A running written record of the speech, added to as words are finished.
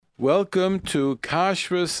Welcome to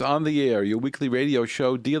Kashrus on the Air, your weekly radio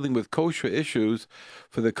show dealing with kosher issues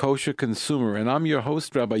for the kosher consumer. And I'm your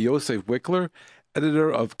host, Rabbi Yosef Wikler,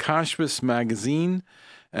 editor of Kashrus magazine.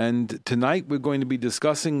 And tonight we're going to be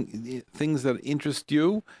discussing things that interest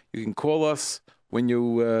you. You can call us when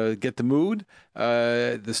you get the mood.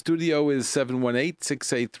 The studio is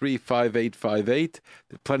 718-683-5858. There's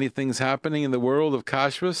plenty of things happening in the world of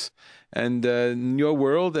kashrus and in your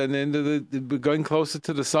world. And then we're going closer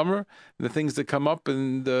to the summer, and the things that come up,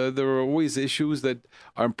 and there are always issues that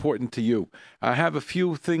are important to you. I have a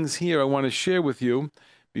few things here I want to share with you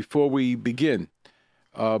before we begin.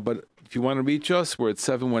 But if you want to reach us, we're at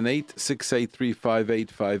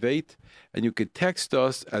 718-683-5858. And you could text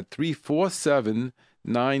us at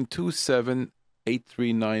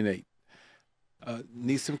 347-927-8398.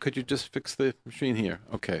 Nisim, could you just fix the machine here?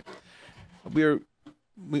 Okay. There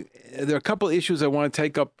are a couple of issues I want to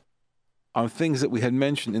take up on things that we had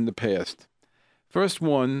mentioned in the past. First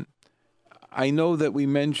one, I know that we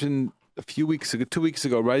mentioned 2 weeks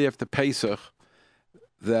ago, right after Pesach,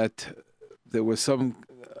 that there were some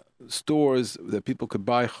stores that people could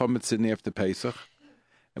buy chametz in after Pesach.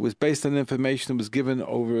 It was based on information that was given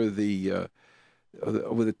over the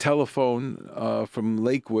telephone from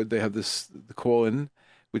Lakewood. They have the call-in,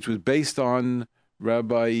 which was based on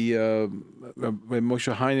Rabbi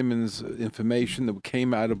Moshe Heinemann's information that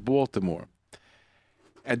came out of Baltimore.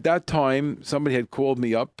 At that time, somebody had called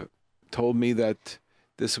me up, told me that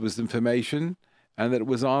this was information, and that it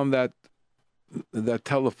was on that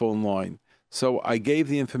telephone line. So I gave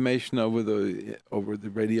the information over the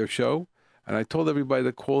radio show. And I told everybody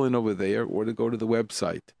to call in over there or to go to the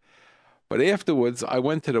website. But afterwards, I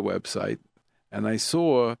went to the website and I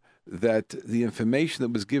saw that the information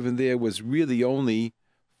that was given there was really only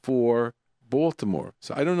for Baltimore.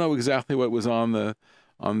 So I don't know exactly what was on that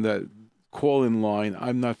call-in line.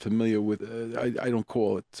 I'm not familiar with it. I don't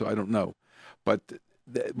call it, so I don't know. But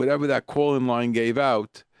whatever that call-in line gave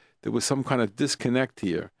out, there was some kind of disconnect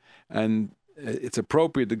here. And it's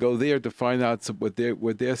appropriate to go there to find out what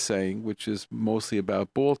they're saying, which is mostly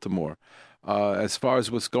about Baltimore. As far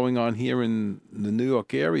as what's going on here in the New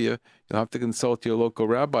York area, you'll have to consult your local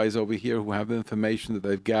rabbis over here who have information that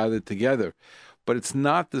they've gathered together. But it's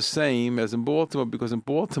not the same as in Baltimore, because in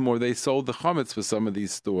Baltimore they sold the chametz for some of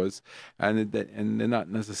these stores, and they're not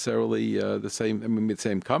necessarily the same. I mean, the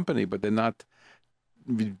same company, but they're not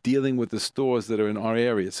dealing with the stores that are in our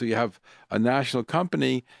area. So you have a national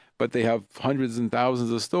company, but they have hundreds and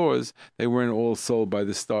thousands of stores. They weren't all sold by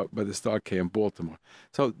the Star K in Baltimore.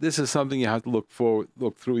 So this is something you have to look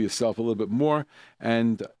through yourself a little bit more.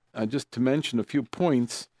 And just to mention a few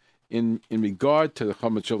points in regard to the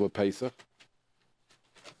Chametz Shova Pesach.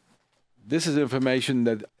 This is information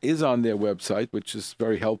that is on their website, which is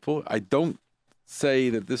very helpful. I don't say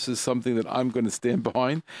that this is something that I'm going to stand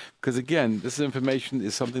behind, because again, this information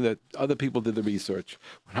is something that other people did the research.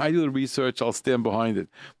 When I do the research, I'll stand behind it.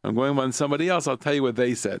 When I'm going on somebody else, I'll tell you what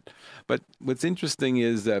they said. But what's interesting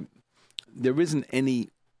is that there isn't any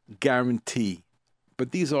guarantee,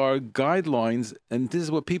 but these are guidelines, and this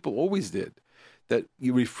is what people always did, that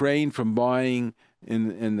you refrain from buying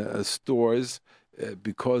in stores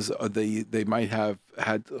because they might have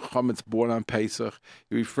had chametz bought on Pesach.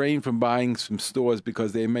 You refrain from buying from stores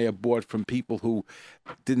because they may have bought from people who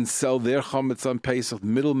didn't sell their chametz on Pesach,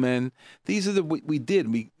 middlemen. These are we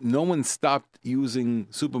did. No one stopped using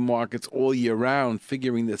supermarkets all year round,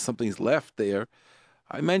 figuring that something's left there.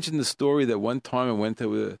 I mentioned the story that one time I went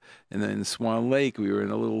to in Swan Lake. We were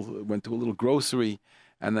went to a little grocery.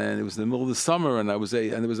 And then it was in the middle of the summer, and there was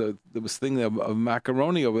thing of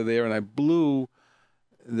macaroni over there, and I blew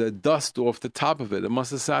the dust off the top of it. It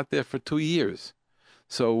must have sat there for 2 years.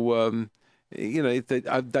 So,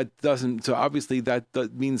 that doesn't. So obviously that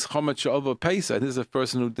means chametz over Pesach. This is a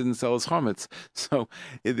person who didn't sell his chametz. So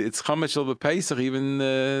it's chametz over Pesach even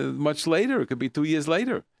much later. It could be 2 years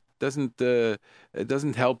later. It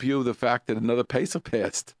doesn't help you the fact that another Pesach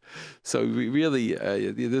passed. So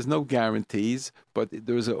there's no guarantees, but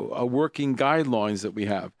there's a working guidelines that we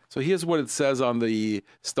have. So here's what it says on the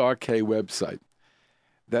Star K website.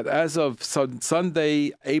 That as of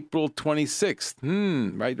Sunday, April 26th,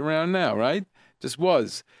 right around now, right? Just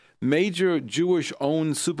was. Major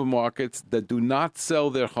Jewish-owned supermarkets that do not sell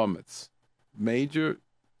their chametz. Major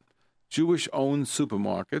Jewish-owned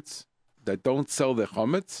supermarkets that don't sell their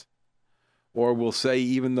chametz, or we'll say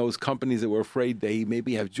even those companies that were afraid they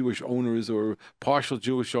maybe have Jewish owners or partial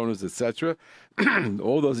Jewish owners, etc.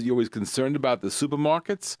 All those that you're always concerned about, the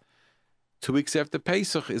supermarkets, 2 weeks after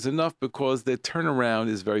Pesach is enough because their turnaround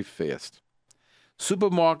is very fast.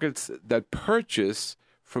 Supermarkets that purchase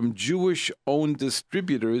from Jewish-owned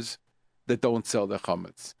distributors that don't sell the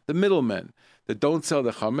chametz, the middlemen that don't sell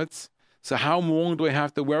the chametz. So how long do I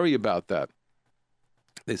have to worry about that?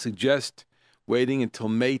 They suggest waiting until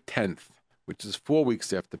May 10th, which is 4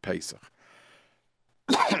 weeks after Pesach.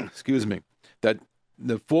 Excuse me. That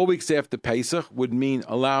the 4 weeks after Pesach would mean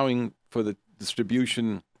allowing for the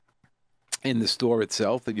distribution in the store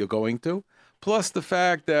itself that you're going to, plus the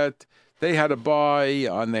fact that they had to buy,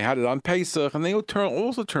 and they had it on Pesach, and they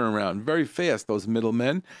also turn around very fast, those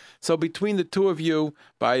middlemen. So between the two of you,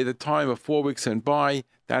 by the time of 4 weeks went by,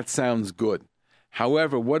 that sounds good.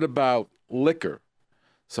 However, what about liquor?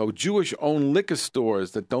 So Jewish-owned liquor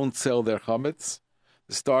stores that don't sell their chametz,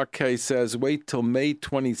 the Star case says wait till May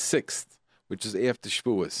 26th, which is after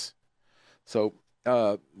Shavuos. So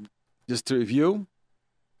just to review,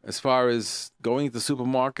 as far as going to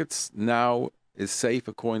supermarkets, now is safe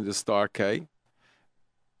according to Star K.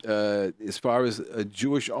 As far as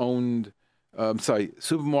Jewish-owned,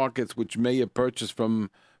 supermarkets which may have purchased from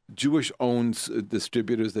Jewish-owned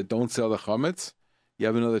distributors that don't sell the chametz, you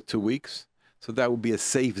have another 2 weeks. So that would be a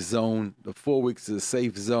safe zone. The 4 weeks is a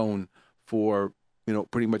safe zone for,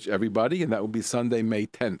 pretty much everybody, and that would be Sunday, May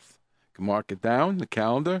 10th. You can mark it down, the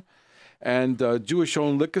calendar. And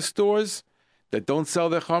Jewish-owned liquor stores that don't sell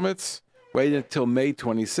their chametz, wait until May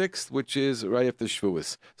 26th, which is right after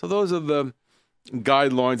Shavuos. So those are the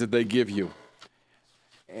guidelines that they give you.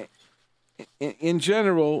 In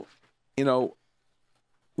general,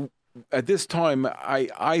 at this time,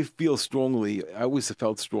 I feel strongly, I always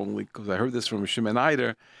felt strongly, because I heard this from Shimon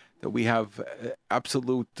Eider, that we have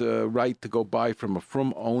absolute right to go buy from a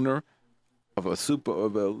frum owner of a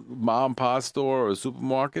mom and pop store or a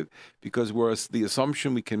supermarket, because the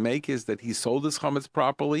assumption we can make is that he sold his chametz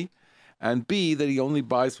properly, and B, that he only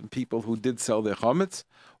buys from people who did sell their chametz,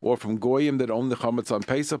 or from goyim that own the chametz on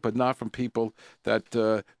Pesach, but not from people that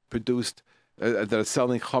that are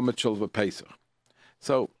selling chametz shel Pesach.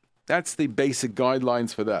 So that's the basic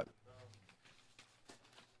guidelines for that.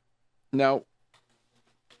 Now,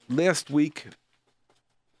 last week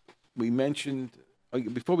we mentioned,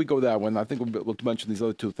 before we go that one, I think we'll mention these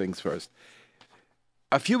other two things first.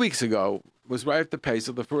 A few weeks ago, was right after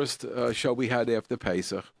Pesach, the first show we had after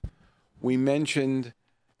Pesach, we mentioned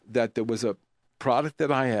that there was a product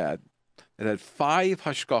that I had that had 5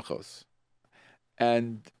 hashkachos,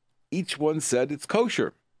 and each one said it's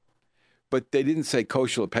kosher, but they didn't say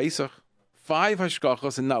kosher Pesach. 5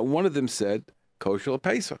 hashkachos, and not one of them said kosher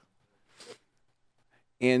Pesach.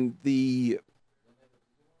 And the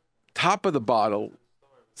top of the bottle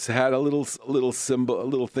had a little symbol, a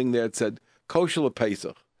little thing there that said kosher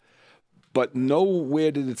Pesach, but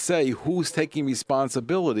nowhere did it say who's taking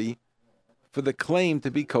responsibility for the claim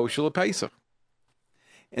to be kosher Pesach.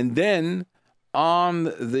 And then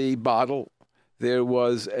on the bottle there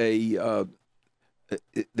was a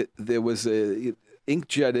ink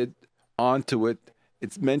jetted onto it.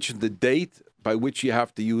 It mentioned the date by which you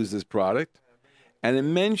have to use this product, and it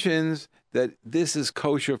mentions that this is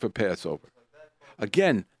kosher for Passover.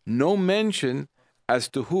 Again, no mention as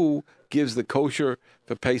to who gives the kosher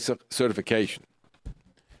for Pesach certification.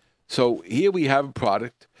 So here we have a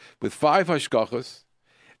product with 5 hashkachos,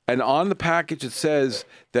 and on the package it says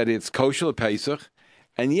that it's kosher Pesach,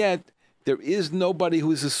 and yet there is nobody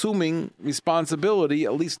who is assuming responsibility.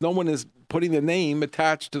 At least no one is putting the name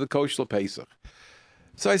attached to the kosher Pesach.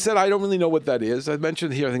 So I said, I don't really know what that is. I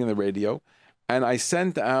mentioned here, I think, on the radio, and I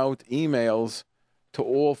sent out emails to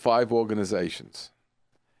all 5 organizations.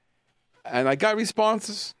 And I got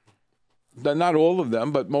responses. Not all of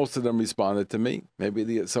them, but most of them responded to me.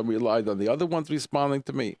 Maybe some relied on the other ones responding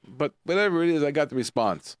to me. But whatever it is, I got the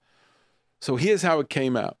response. So here's how it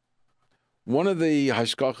came out. One of the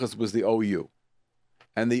hashkachas was the OU.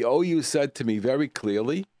 And the OU said to me very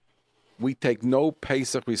clearly, we take no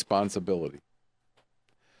Pesach responsibility.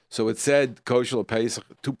 So it said kosher Pesach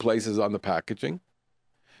 2 places on the packaging.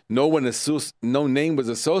 No name was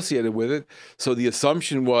associated with it. So the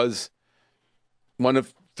assumption was one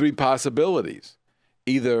of 3 possibilities.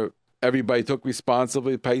 Either everybody took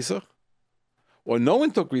responsibility for Pesach, or no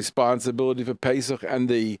one took responsibility for Pesach, and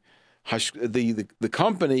the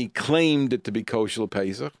company claimed it to be kosher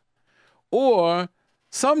Pesach, or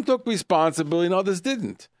some took responsibility and others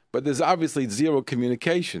didn't. But there's obviously zero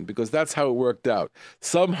communication, because that's how it worked out.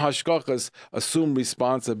 Some hashkachas assumed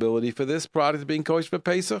responsibility for this product being kosher for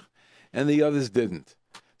Pesach, and the others didn't.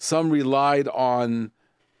 Some relied on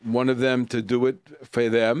one of them to do it for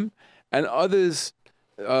them, and others,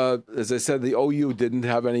 as I said, the OU didn't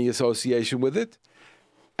have any association with it.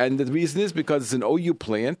 And the reason is because it's an OU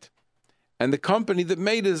plant, And the company that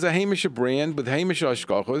made it is a Hamish brand with Hamish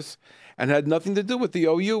Ashkochos and had nothing to do with the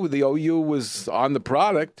OU. The OU was on the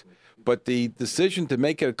product, but the decision to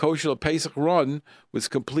make it a kosher Pesach run was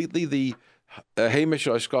completely the Hamish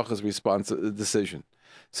Ashkochos decision.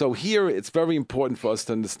 So here it's very important for us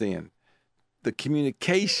to understand the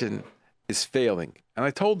communication is failing. And I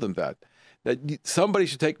told them that somebody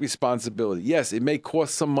should take responsibility. Yes, it may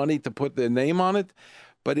cost some money to put their name on it,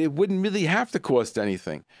 but it wouldn't really have to cost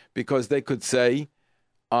anything because they could say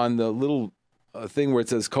on the little thing where it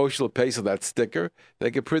says kosher Pesach, that sticker,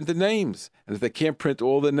 they could print the names. And if they can't print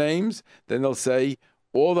all the names, then they'll say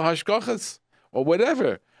all the hashgachas or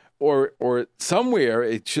whatever. Or somewhere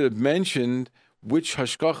it should have mentioned which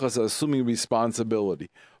hashgachas are assuming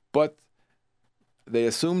responsibility. But they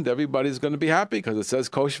assumed everybody's going to be happy because it says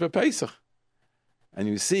kosher Pesach. And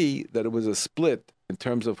you see that it was a split in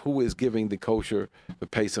terms of who is giving the kosher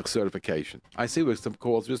Pesach certification. I see with some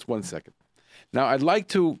calls, just 1 second. Now, I'd like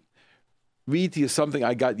to read to you something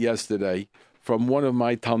I got yesterday from one of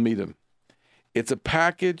my Talmidim. It's a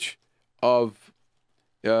package of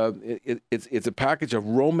it's a package of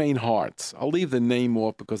romaine hearts. I'll leave the name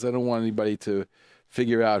off because I don't want anybody to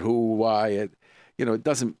figure out who, why.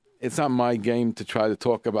 It's not my game to try to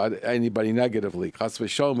talk about anybody negatively. Chas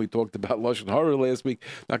v'shalom, we talked about Lashon Hara last week.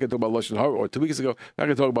 Not going to talk about Lashon Hara, or 2 weeks ago. Not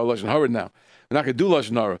going to talk about Lashon Hara now. We're not going to do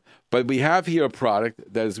Lashon Hara. But we have here a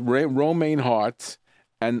product that is romaine hearts,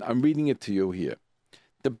 and I'm reading it to you here.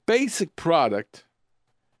 The basic product,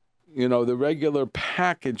 the regular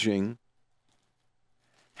packaging,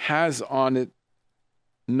 has on it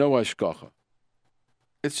no hashgacha.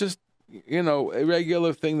 It's just, a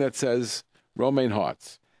regular thing that says romaine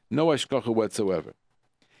hearts. No hashgacha whatsoever.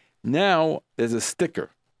 Now, there's a sticker.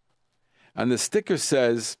 And the sticker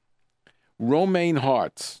says, romaine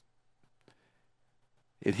hearts.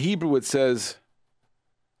 In Hebrew, it says,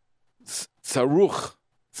 tzaruch.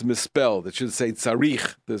 It's misspelled. It should say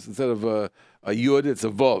tzarich. Instead of a yud, it's a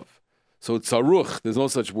vav. So tzaruch, there's no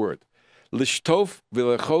such word. Lishtof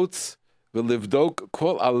v'lechotz v'livdok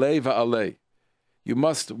kol alei va'alei. You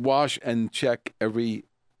must wash and check every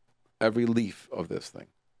leaf of this thing.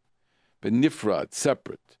 Benifrad,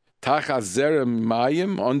 separate. Tachas zerem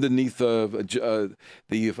mayim, underneath the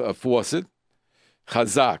faucet.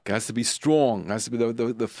 Chazak, has to be strong. Has to be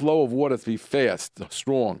the flow of water has to be fast,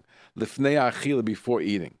 strong. Lifnei achila, before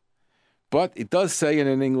eating. But it does say it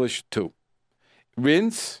in English too.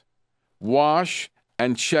 Rinse, wash,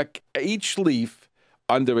 and check each leaf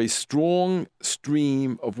under a strong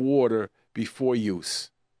stream of water before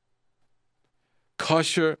use.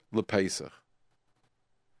 Kosher lePesach.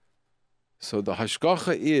 So the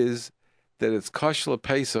hashgacha is that it's kosher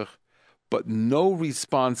lePesach, but no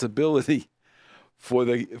responsibility for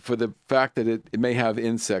the fact that it may have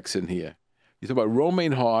insects in here. You talk about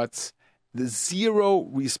romaine hearts, there's zero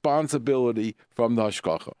responsibility from the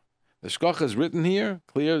hashgacha. The hashgacha is written here,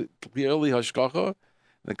 clearly hashgacha.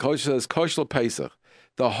 The kosher says kosher lePesach.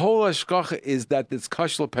 The whole hashgacha is that it's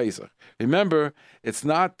kosher lePesach. Remember, it's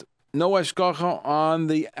not no hashgacha on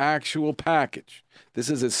the actual package. This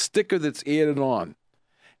is a sticker that's added on.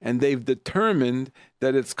 And they've determined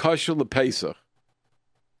that it's kosher lePesach.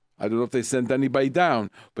 I don't know if they sent anybody down,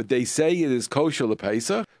 but they say it is kosher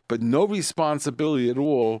lePesach, but no responsibility at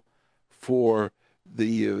all for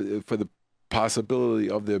the possibility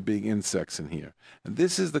of there being insects in here. And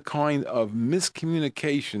this is the kind of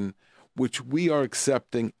miscommunication which we are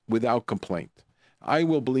accepting without complaint. I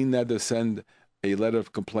will B'li send a letter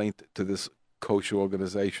of complaint to this kosher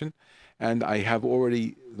organization, and I have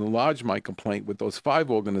already lodged my complaint with those 5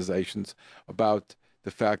 organizations about the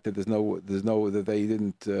fact that that they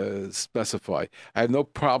didn't specify. I have no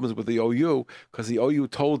problems with the OU because the OU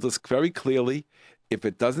told us very clearly, if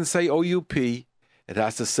it doesn't say OUP, it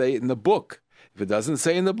has to say it in the book. If it doesn't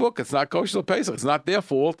say in the book, it's not kosher Pesach. It's not their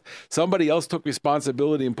fault. Somebody else took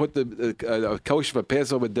responsibility and put the kosher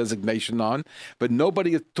Passover designation on, but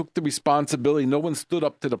nobody took the responsibility. No one stood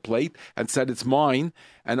up to the plate and said it's mine.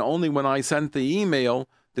 And only when I sent the email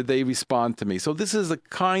did they respond to me. So this is the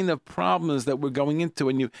kind of problems that we're going into,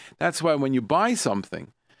 and that's why when you buy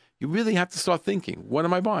something, you really have to start thinking, what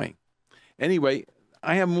am I buying? Anyway,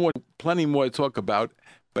 I have plenty more to talk about,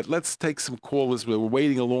 but let's take some callers. We're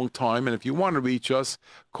waiting a long time, and if you want to reach us,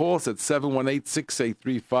 call us at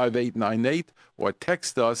 718-683-5898 or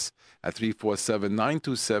text us at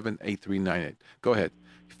 347-927-8398. Go ahead.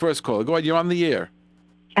 First caller. Go ahead. You're on the air.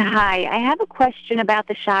 Hi. I have a question about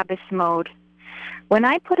the Shabbos mode. When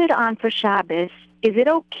I put it on for Shabbos, is it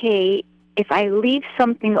okay if I leave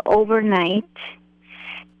something overnight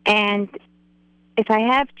and if I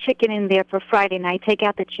have chicken in there for Friday and I take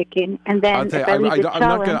out the chicken, and then I'll tell if I leave it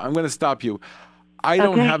I'm going to stop you. I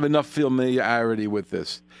don't have enough familiarity with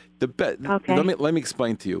this. Let me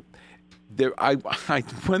explain to you. I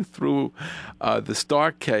went through the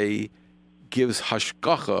Star K gives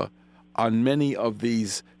hashgacha on many of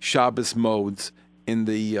these Shabbos modes in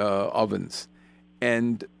the ovens,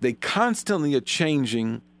 and they constantly are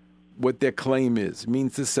changing what their claim is. It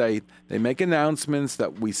means to say they make announcements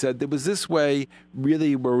that we said it was this way.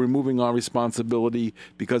 Really, we're removing our responsibility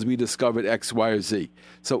because we discovered X, Y, or Z.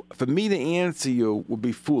 So for me to answer you would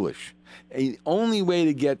be foolish. The only way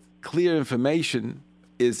to get clear information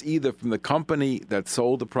is either from the company that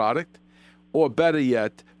sold the product, or better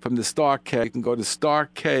yet, from the Star K. You can go to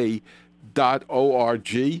stark.org,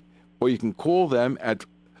 or you can call them at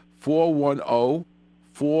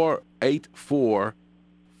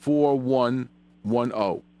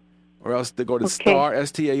 410-484-4110, or else they go to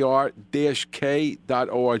star-k.org.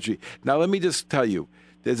 Now, let me just tell you,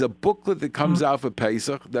 there's a booklet that comes out for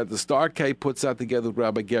Pesach that the Star K puts out together with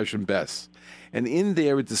Rabbi Gershon Bess. And in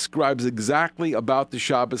there, it describes exactly about the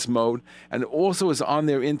Shabbos mode, and it also is on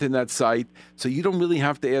their internet site, so you don't really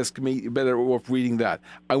have to ask me. You're better off reading that.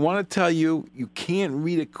 I want to tell you, you can't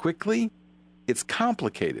read it quickly. It's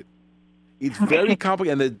complicated. It's very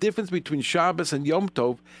complicated, and the difference between Shabbos and Yom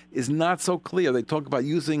Tov is not so clear. They talk about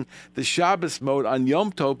using the Shabbos mode on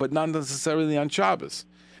Yom Tov, but not necessarily on Shabbos,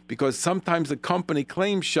 because sometimes the company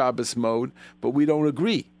claims Shabbos mode, but we don't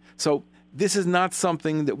agree. So this is not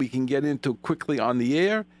something that we can get into quickly on the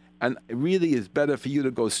air, and it really is better for you to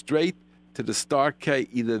go straight to the Star K,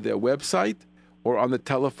 either their website or on the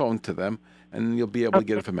telephone to them, and you'll be able to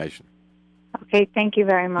get information. Okay, thank you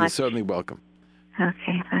very much. You're certainly welcome.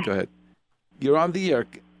 Okay, bye. Go ahead. You're on the air.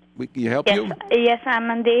 Can you help you? Yes, I'm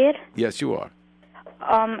on the air. Yes, you are.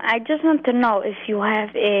 I just want to know if you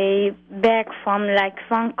have a bag from like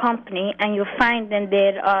one company and you find in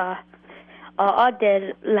there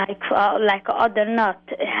other other nut.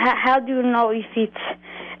 How do you know if it's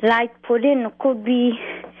like put in? It could be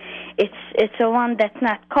it's a one that's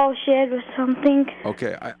not kosher or something.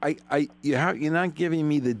 Okay, you're not giving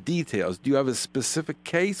me the details. Do you have a specific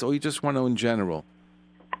case, or you just want to know in general?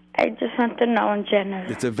 I just want to know in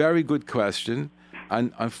general. It's a very good question,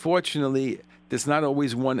 and unfortunately, there's not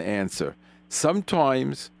always one answer.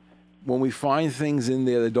 Sometimes, when we find things in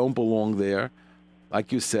there that don't belong there,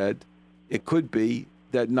 like you said, it could be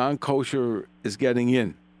that non-kosher is getting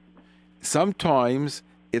in. Sometimes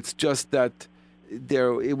it's just that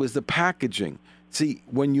it was the packaging. See,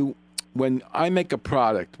 when I make a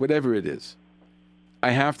product, whatever it is,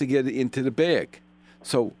 I have to get it into the bag.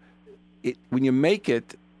 So when you make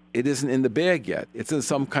it, it isn't in the bag yet. It's in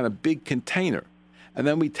some kind of big container. And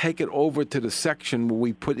then we take it over to the section where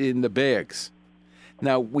we put it in the bags.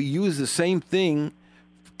 Now, we use the same thing,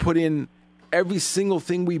 put in every single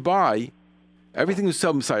thing we buy, everything we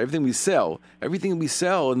sell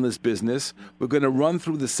in this business, we're going to run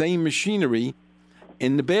through the same machinery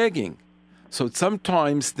in the bagging. So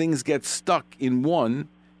sometimes things get stuck in one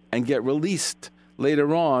and get released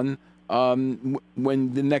later on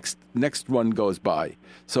when the next run goes by.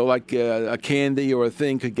 So like a candy or a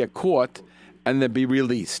thing could get caught and then be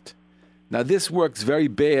released. Now this works very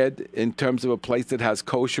bad in terms of a place that has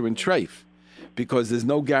kosher and treif, because there's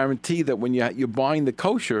no guarantee that when you're buying the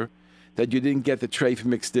kosher that you didn't get the treif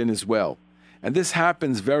mixed in as well. And this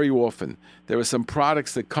happens very often. There are some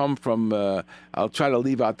products that come from, I'll try to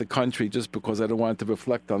leave out the country just because I don't want it to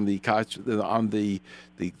reflect on the company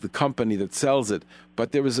that sells it.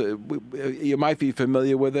 But there was you might be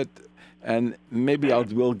familiar with it, and maybe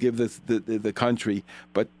we'll give this the country.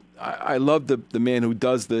 But I love the man who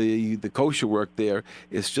does the kosher work there.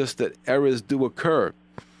 It's just that errors do occur,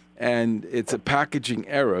 and it's a packaging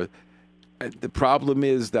error. And the problem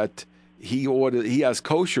is that he has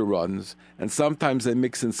kosher runs, and sometimes they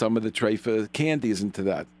mix in some of the treifa candies into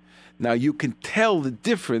that. Now you can tell the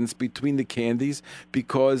difference between the candies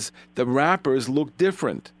because the wrappers look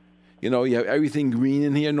different. You know, you have everything green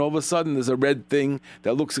in here, and all of a sudden there's a red thing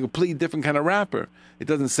that looks a completely different kind of wrapper. It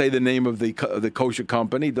doesn't say the name of the kosher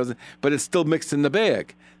company, but it's still mixed in the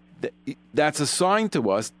bag. That's a sign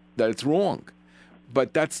to us that it's wrong,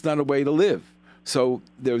 but that's not a way to live. So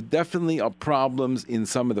there definitely are problems in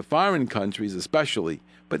some of the foreign countries, especially.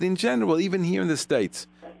 But in general, even here in the States,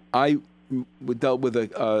 I dealt with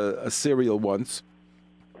a cereal once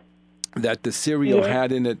that the cereal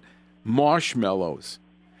had in it marshmallows.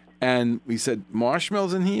 And we said,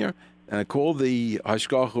 marshmallows in here? And I called the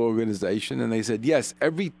Hashgacha organization, and they said, yes,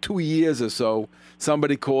 every 2 years or so,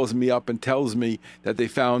 somebody calls me up and tells me that they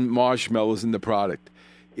found marshmallows in the product.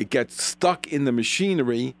 It gets stuck in the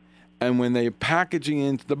machinery, And when they're packaging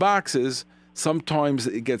into the boxes, sometimes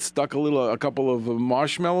it gets stuck a couple of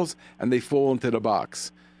marshmallows, and they fall into the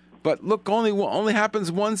box. But look, only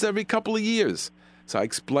happens once every couple of years. So I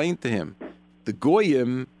explained to him, the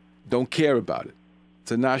Goyim don't care about it.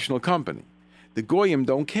 It's a national company. The Goyim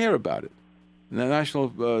don't care about it. The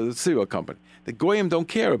national cereal company. The Goyim don't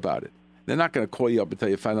care about it. They're not going to call you up and tell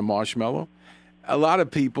you found a marshmallow. A lot of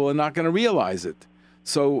people are not going to realize it.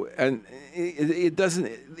 So, and it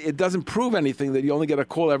doesn't prove anything that you only get a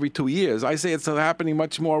call every 2 years. I say it's happening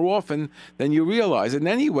much more often than you realize. And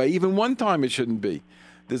anyway, even one time it shouldn't be.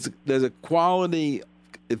 There's a quality,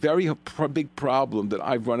 a very big problem that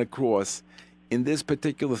I've run across in this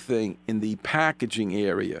particular thing in the packaging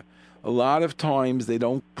area. A lot of times they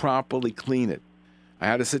don't properly clean it. I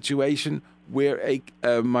had a situation where a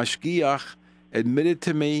mashgiach admitted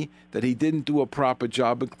to me that he didn't do a proper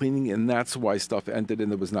job of cleaning, and that's why stuff entered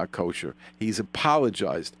and it was not kosher. He's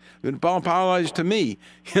apologized. He apologized to me.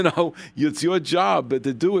 It's your job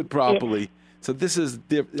to do it properly. So this is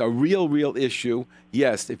a real issue.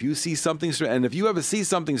 Yes, if you see something strange, and if you ever see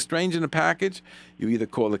something strange in a package, you either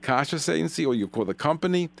call the kashrus agency, or you call the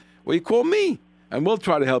company, or you call me, and we'll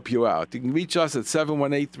try to help you out. You can reach us at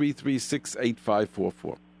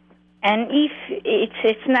 718-336-8544. And if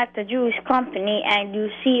it's not a Jewish company and you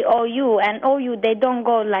see OU, and OU, they don't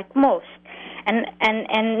go like most. And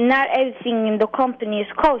not everything in the company is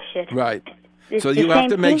kosher. Right. So you have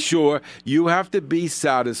to make sure, you have to be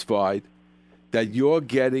satisfied that you're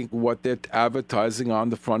getting what they're advertising on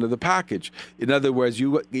the front of the package. In other words,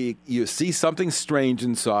 you see something strange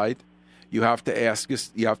inside, you have to ask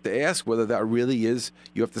whether that really is.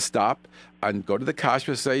 You have to stop and go to the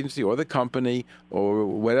kashrus agency or the company or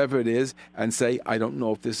whatever it is and say, I don't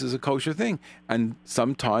know if this is a kosher thing. And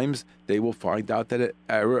sometimes they will find out that an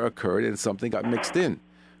error occurred and something got mixed in.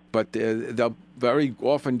 But they'll very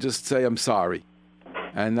often just say, I'm sorry.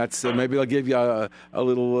 And that's maybe they'll give you a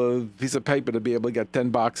little piece of paper to be able to get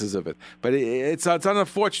 10 boxes of it. But it's an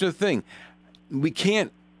unfortunate thing. We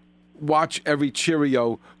can't watch every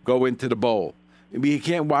Cheerio go into the bowl. We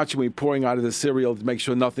can't watch when we're pouring out of the cereal to make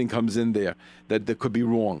sure nothing comes in there that could be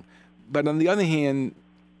wrong. But on the other hand,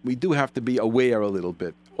 we do have to be aware a little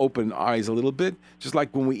bit, open eyes a little bit. Just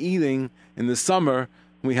like when we're eating in the summer,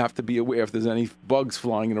 we have to be aware if there's any bugs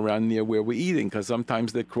flying around near where we're eating, because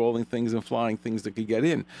sometimes they're crawling things and flying things that could get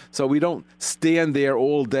in. So we don't stand there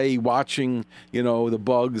all day watching, the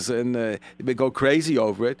bugs and we go crazy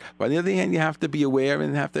over it. But on the other hand, you have to be aware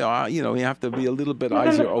and have to, you have to be a little bit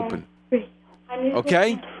eyes are open.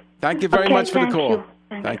 Okay? Thank you very much for the call.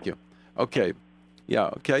 Thank you. Okay.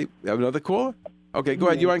 Yeah, okay. You have another caller? Okay, go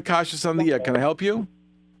ahead. You're on Kashrus on the air. Can I help you?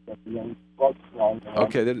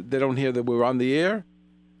 Okay, they don't hear that we're on the air?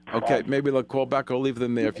 Okay, maybe they'll call back or leave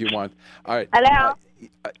them there if you want. All right. Hello?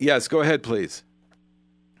 Yes, go ahead, please.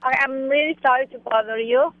 I'm really sorry to bother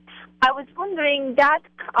you. I was wondering that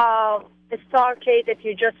the star case that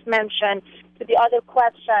you just mentioned to the other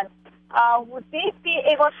question, would they be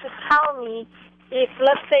able to tell me if,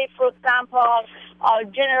 let's say, for example,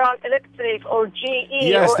 General Electric or GE...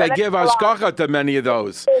 Yes, they give hashgacha to many of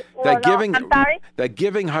those. I'm sorry? They're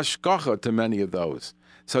giving hashgacha to many of those.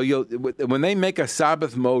 So when they make a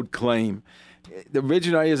Sabbath mode claim, the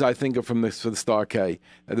originators, I think, are for the Star K,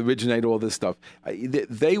 that originate all this stuff.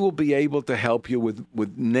 They will be able to help you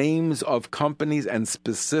with names of companies and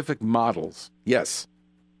specific models. Yes.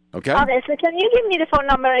 Okay? Okay, so can you give me the phone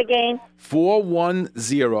number again?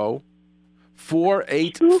 410-484...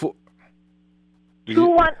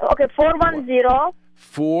 410...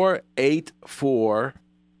 484...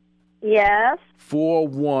 Yes.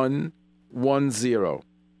 4110.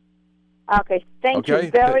 Okay, thank you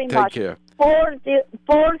very much. Take care.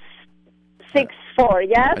 464,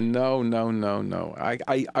 yes? No. I'm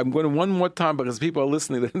going to one more time because people are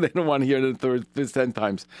listening. They don't want to hear it 10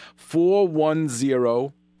 times.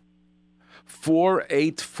 410-484.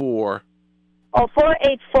 Oh,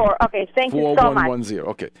 484. Okay, thank you so much. 4110.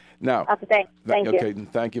 Okay. Now. Okay, thank you. Okay,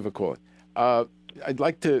 thank you for calling. I'd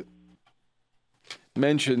like to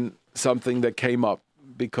mention something that came up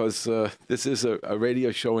because this is a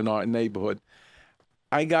radio show in our neighborhood.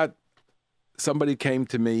 Somebody came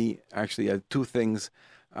to me, actually, had two things.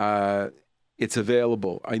 It's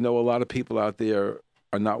available. I know a lot of people out there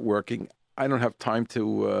are not working. I don't have time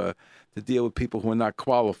to deal with people who are not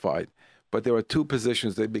qualified. But there are two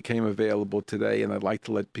positions that became available today, and I'd like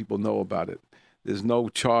to let people know about it. There's no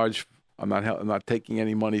charge. I'm not taking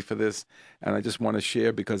any money for this, and I just want to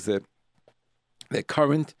share because they're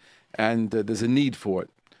current, and there's a need for it.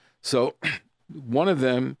 So one of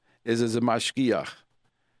them is as a mashgiach.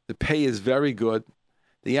 The pay is very good.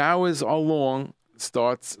 The hours are long,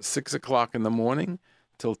 starts 6 o'clock in the morning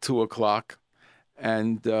till 2 o'clock,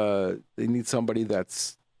 and they need somebody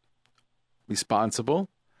that's responsible,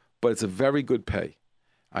 but it's a very good pay,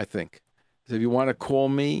 I think. So if you want to call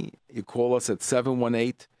me, you call us at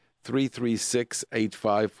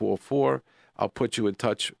 718-336-8544. I'll put you in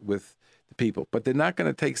touch with the people. But they're not going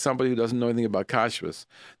to take somebody who doesn't know anything about kashrus,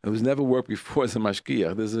 who's never worked before as a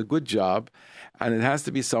mashgiach. This is a good job, and it has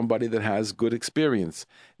to be somebody that has good experience.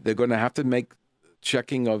 They're going to have to make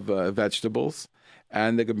checking of vegetables,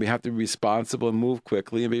 and they're going to have to be responsible and move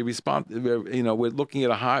quickly and be responsible. You know, we're looking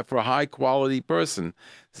at a high quality person,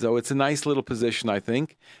 so it's a nice little position, I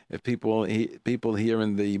think. If people here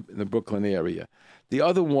in the Brooklyn area, the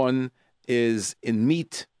other one is in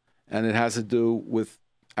meat, and it has to do with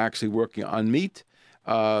actually working on meat.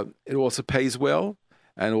 It also pays well,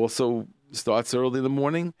 and also starts early in the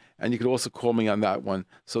morning. And you can also call me on that one.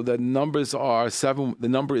 So the numbers are The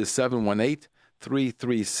number is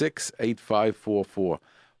 718-336-8544.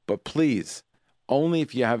 But please, only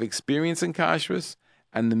if you have experience in kashrus,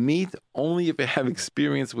 and the meat, only if you have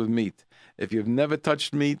experience with meat. If you've never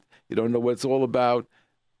touched meat, you don't know what it's all about,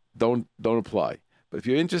 don't apply. But if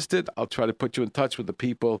you're interested, I'll try to put you in touch with the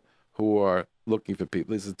people who are looking for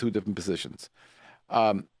people. These are two different positions.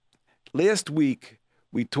 Last week,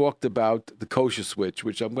 we talked about the kosher switch,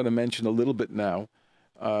 which I'm going to mention a little bit now.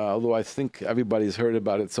 Although I think everybody's heard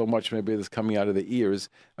about it so much, maybe it's coming out of their ears.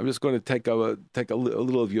 I'm just going to take a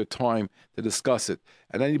little of your time to discuss it.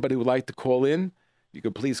 And anybody who would like to call in, you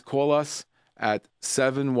can please call us at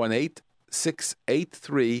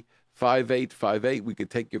 718-683-5858. We can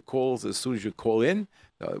take your calls as soon as you call in.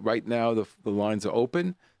 Right now, the lines are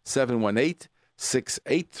open,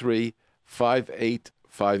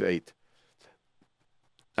 718-683-5858.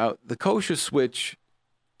 Now, the kosher switch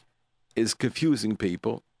is confusing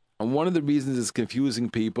people. And one of the reasons it's confusing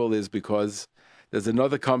people is because there's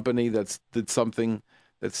another company that did something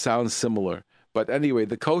that sounds similar. But anyway,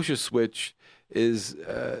 the kosher switch is,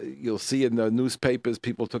 you'll see in the newspapers,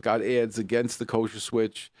 people took out ads against the kosher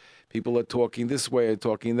switch. People are talking this way or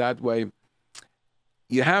talking that way.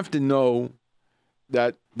 You have to know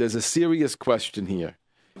that there's a serious question here.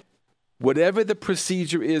 Whatever the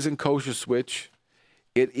procedure is in kosher switch,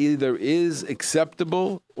 it either is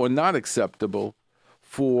acceptable or not acceptable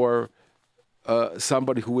for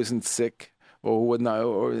somebody who isn't sick or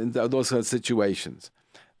in those kind of situations.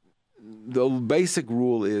 The basic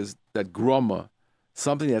rule is that groma,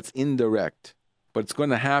 something that's indirect, but it's going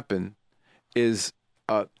to happen, is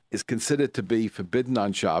considered to be forbidden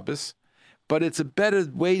on Shabbos, but it's a better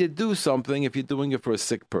way to do something if you're doing it for a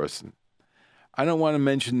sick person. I don't want to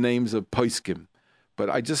mention names of poskim, but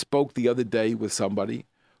I just spoke the other day with somebody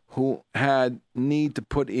who had need to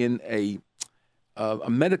put in a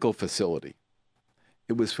medical facility.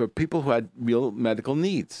 It was for people who had real medical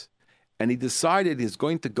needs. And he decided he's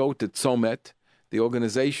going to go to Tzomet, the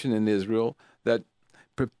organization in Israel that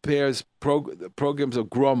prepares programs of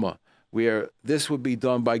groma, where this would be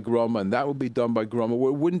done by groma and that would be done by groma,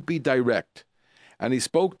 where it wouldn't be direct. And he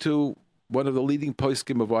spoke to one of the leading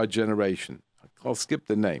poskim of our generation. I'll skip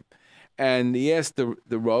the name. And he asked the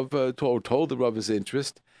Rav, told the Rav his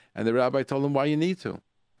interest, and the rabbi told him why you need to.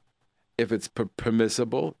 If it's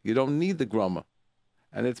permissible, you don't need the groma.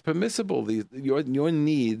 And it's permissible. Your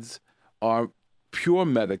needs are pure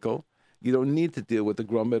medical. You don't need to deal with the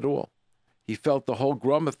groma at all. He felt the whole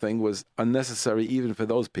groma thing was unnecessary even for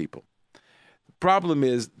those people. The problem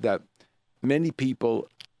is that many people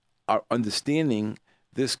are understanding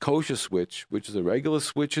this kosher switch, which is a regular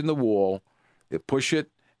switch in the wall. They push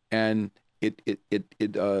it, and it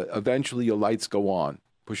eventually your lights go on.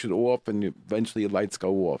 Push it off, and eventually your lights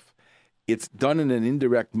go off. It's done in an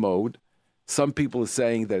indirect mode. Some people are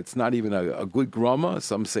saying that it's not even a good groma.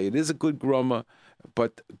 Some say it is a good groma,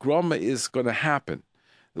 but groma is going to happen.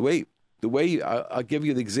 The way I'll give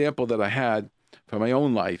you the example that I had from my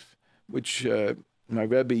own life, which my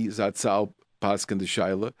Rebbe Zatzal Paskin de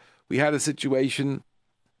Shaila. We had a situation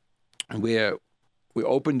where we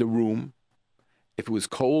opened a room. If it was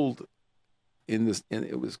cold and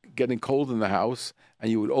it was getting cold in the house,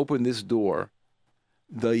 and you would open this door,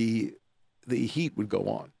 the heat would go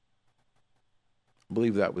on. I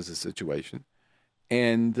believe that was the situation.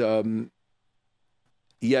 And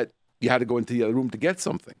yet you had to go into the other room to get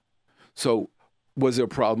something. So was there a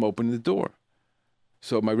problem opening the door?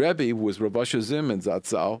 So my Rebbe, who was Rav Asher Zim and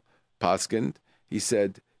Zatzal Paskin, he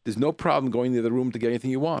said, there's no problem going to the room to get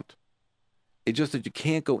anything you want. It's just that you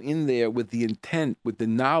can't go in there with the intent, with the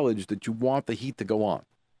knowledge that you want the heat to go on.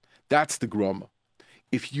 That's the groma.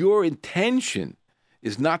 If your intention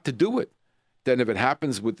is not to do it, then if it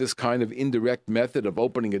happens with this kind of indirect method of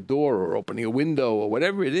opening a door or opening a window or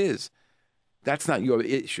whatever it is, that's not your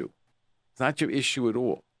issue. It's not your issue at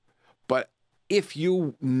all. But if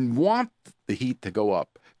you want the heat to go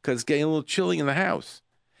up because it's getting a little chilly in the house,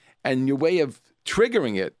 and your way of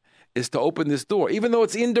triggering it is to open this door, even though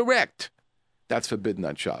it's indirect, that's forbidden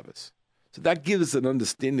on Shabbos. So that gives an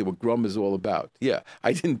understanding what Grum is all about. Yeah,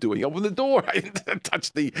 I didn't do it. He opened the door. I didn't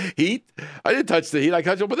touch the heat. I touched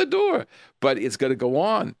open the door. But it's going to go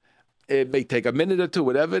on. It may take a minute or two,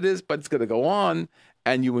 whatever it is, but it's going to go on.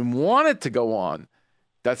 And you would want it to go on.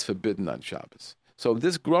 That's forbidden on Shabbos. So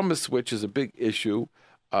this Grumma switch is a big issue.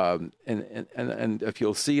 And if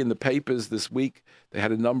you'll see in the papers this week, they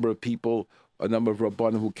had a number of people, a number of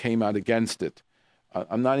Rabbanim who came out against it.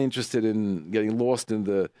 I'm not interested in getting lost in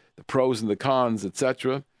the pros and the cons,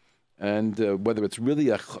 etc., and whether it's really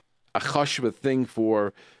a chashva thing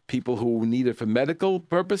for people who need it for medical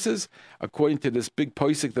purposes. According to this big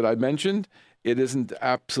posik that I mentioned, it isn't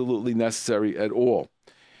absolutely necessary at all.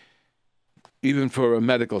 Even for a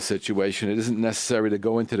medical situation, it isn't necessary to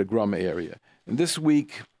go into the Grumma area. And this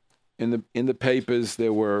week, in the papers,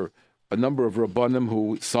 there were a number of Rabbanim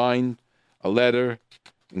who signed a letter,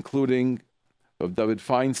 including of David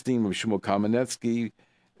Feinstein, Rabbi Shmuel Kamenetsky,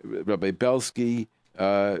 Rabbi Belsky,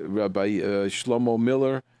 Rabbi Shlomo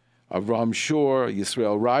Miller, Avraham Shor,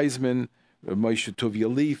 Yisrael Reisman, Moshe Tov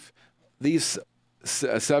Yalif. These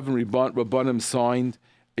 7 Rabbanim signed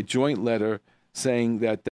a joint letter saying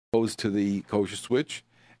that goes to the kosher switch,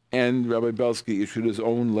 and Rabbi Belsky issued his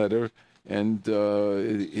own letter, and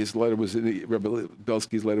his letter was Rabbi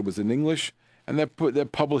Belsky's letter was in English, and they're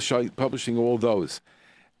publishing all those.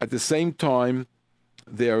 At the same time,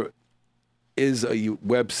 there is a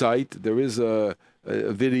website, there is a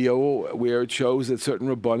video where it shows that certain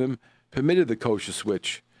Rabbanim permitted the kosher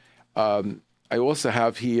switch. I also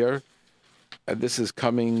have here, and this is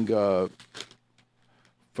coming from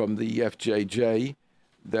the FJJ,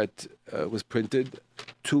 that was printed,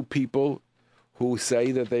 2 people who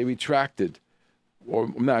say that they retracted, or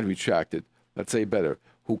not retracted, let's say better,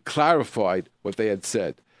 who clarified what they had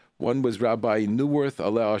said. One was Rabbi Neuwirth,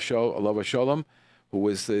 Alav Shalom, who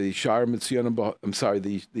was the Shar Mitzion,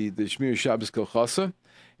 the Shmir Shabbos Kilchasa,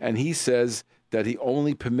 and he says that he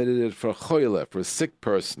only permitted it for a choyle, for a sick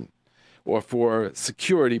person, or for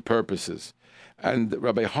security purposes. And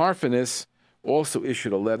Rabbi Harfinis also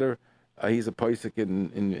issued a letter. He's a posek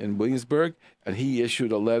in Williamsburg, and he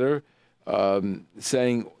issued a letter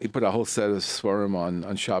saying, he put a whole set of svarim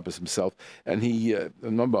on Shabbos himself, and he a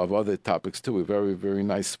number of other topics too. A very, very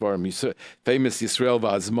nice svarim. Famous Yisrael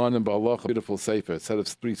Va'azman and Ba'alach, beautiful sefer, a set of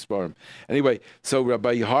 3 svarim. Anyway, so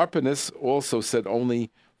Rabbi Harpanis also said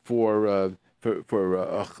only for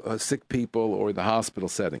sick people or in the hospital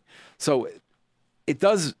setting. So it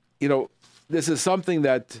does, this is something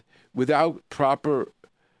that without proper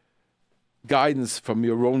guidance from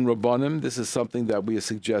your own Rabbanim, this is something that we are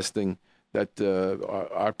suggesting that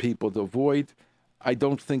our people to avoid. I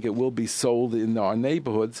don't think it will be sold in our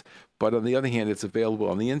neighborhoods, but on the other hand, it's available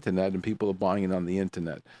on the internet, and people are buying it on the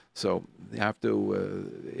internet. So you have to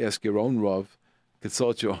ask your own Rav,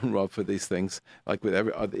 consult your own Rav for these things, like with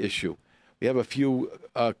every other issue. We have a few,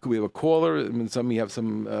 we have a caller, and we have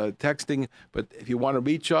some texting, but if you want to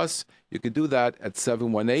reach us, you can do that at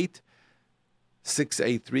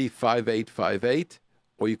 718-683-5858,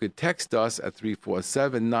 or you could text us at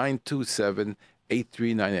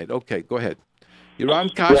 347-927-8398. Okay, go ahead. You're on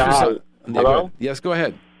Kasher. Yeah, hello? Yes, go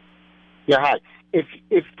ahead. Yeah, hi. If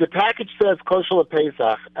the package says kosher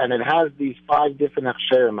Pesach and it has these 5 different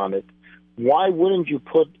hechsherim on it, why wouldn't you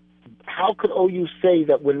put? How could OU say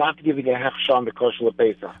that we're not giving a hechsher on the kosher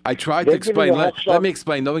Pesach? I tried to explain. Let me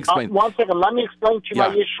explain. Don't explain. 1 second. Let me explain to you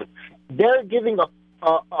my issue. They're giving a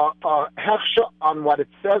hechsher on what it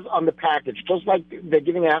says on the package, just like they're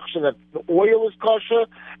giving a hechsher that the oil is kosher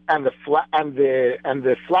and the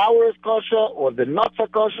flour is kosher or the nuts are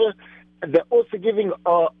kosher. They're also giving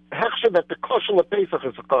a hechsher that the kosher Pesach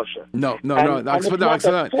is a kosher. No.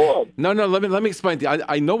 Let me explain to you.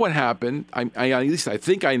 I know what happened. At least I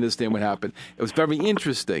think I understand what happened. It was very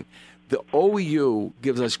interesting. The OU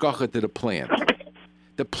gives hashgacha to the plant.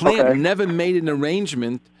 The plant never made an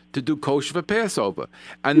arrangement to do kosher for Passover,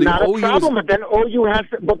 and not a problem. But then OU has,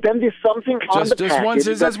 but then there's something on the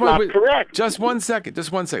package that's not correct. Just one second. Let's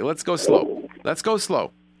go slow.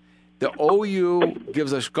 The OU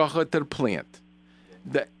gives hashgacha to the plant.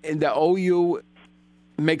 The OU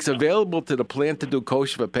makes available to the plant to do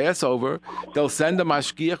kosher for Passover. They'll send a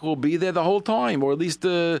mashgiach who will be there the whole time, or at least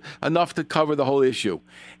enough to cover the whole issue.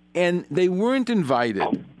 And they weren't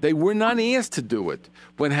invited. They were not asked to do it.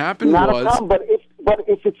 What happened was... Not a problem, But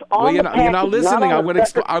if it's on you're not listening. I'm going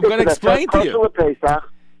to explain to you. Pesach,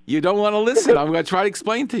 you don't want to listen. I'm going to try to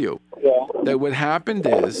explain to you. Yeah. That what happened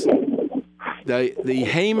is the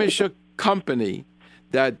Hamish company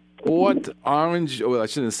that bought orange. Well, I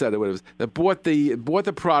shouldn't have said it. What it was that bought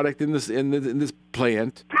the product in this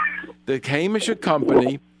plant. The Hamish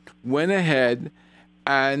company went ahead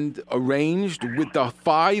and arranged with the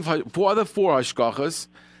four hashgachas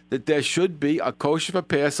that there should be a kosher for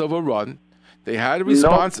Passover run. They had a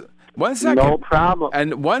response. 1 second. No problem.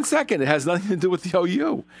 And 1 second, it has nothing to do with the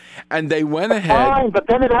OU. And they went ahead. Fine, but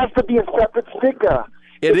then it has to be a separate sticker.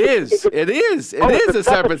 It is a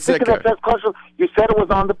separate sticker. That says kosher. You said it was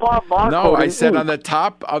on the barcode. No, I said on the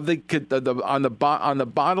top of on the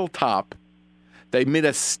bottle top, they made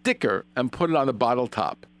a sticker and put it on the bottle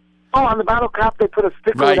top. Oh, on the bottle cap they put a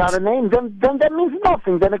sticker without a name. Then that means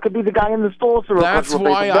nothing. Then it could be the guy in the store. That's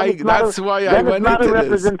why I went into this. Then it's not a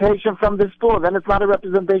representation from the store. Then it's not a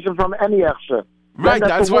representation from any extra. Right.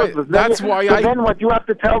 That's why. Then what you have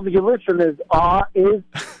to tell your listeners is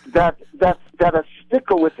that a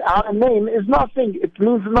sticker without a name is nothing. It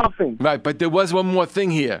means nothing. Right. But there was one more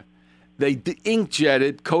thing here. They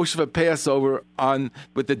inkjetted kosher for Passover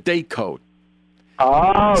with the date code.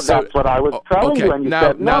 Oh, that's what I was telling you, and you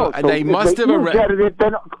said no. So they must have arranged it.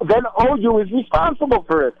 Then OU is responsible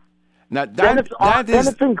for it. Now then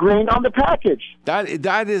it's ingrained on the package. That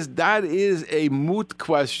is a moot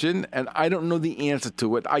question, and I don't know the answer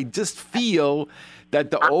to it. I just feel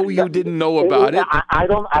that the OU didn't know about it. I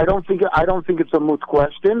don't think it's a moot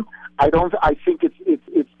question. I think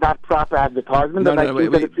it's not proper advertisement, I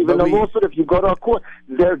think that it's even a lawsuit. If you go to a court,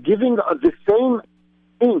 they're giving the same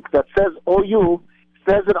ink that says OU.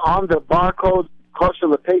 Says it on the barcode,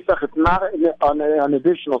 kosher Pesach. It's not an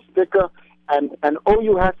additional sticker, and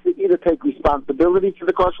OU has to either take responsibility for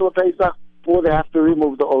the kosher Pesach or they have to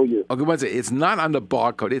remove the OU. Okay, one second. It's not on the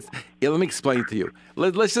barcode. Let me explain to you.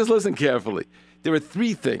 Let's just listen carefully. There are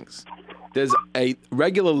three things. There's a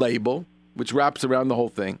regular label which wraps around the whole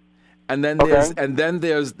thing. And then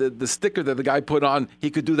there's the sticker that the guy put on. He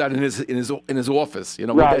could do that in his office. You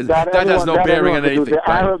know, right, that has no bearing on anything. The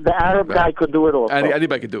Arab guy could do it also.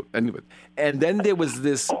 Anybody could do it. Anybody. And then there was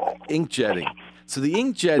this inkjetting. So the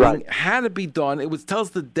inkjetting had to be done. It tells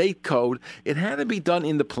the date code. It had to be done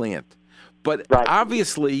in the plant. But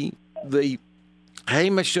obviously the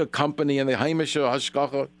Hamish company and the Hamish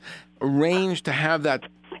hashgacha arranged to have that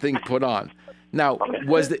thing put on. Now,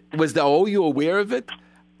 was the OU aware of it?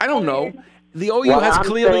 I don't know. The OU has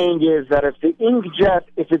clearly. What I'm saying is that if the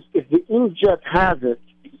inkjet has it,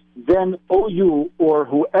 then OU or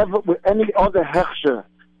whoever, any other hechsher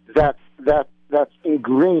that's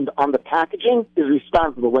ingrained on the packaging is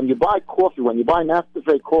responsible. When you buy coffee, when you buy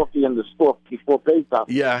Nescafe coffee in the store before Pesach,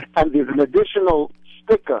 and there's an additional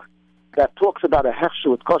sticker that talks about a hechsher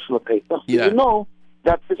with kosher Pesach, you know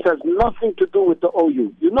that this has nothing to do with the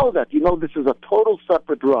OU. You know that. You know this is a total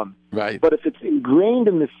separate run. Right. But if it's ingrained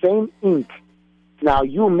in the same ink, now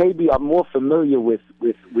you maybe are more familiar with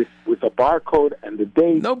a barcode and the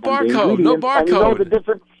date. No barcode. No barcode. And you know the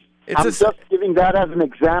difference. I'm just giving that as an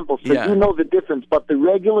example, so you know the difference. But the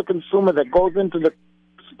regular consumer that goes into the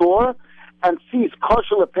store and sees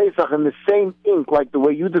kosher Pesach in the same ink, like the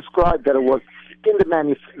way you described that it was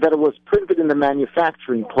that it was printed in the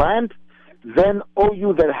manufacturing plant, then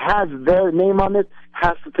OU that has their name on it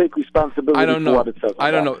has to take responsibility for what it says. I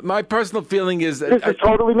don't know. My personal feeling is this is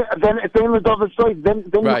totally. Then at the end of the story, then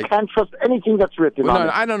you can't trust anything that's written on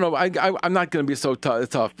it. I don't know. I'm not going to be so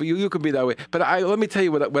tough. But you could be that way. But let me tell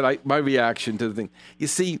you my reaction to the thing. You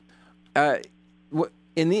see,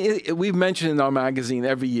 we've mentioned in our magazine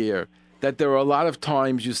every year that there are a lot of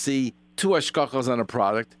times you see two hashgachas on a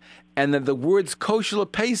product, and then the words kosher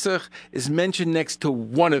Pesach is mentioned next to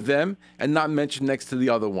one of them and not mentioned next to the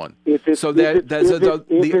other one. If it's clear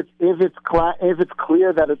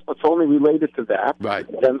that it's only related to that,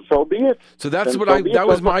 then so be it. So that's that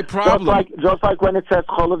was my problem. Just like when it says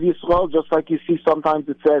Chol of Yisrael, just like you see sometimes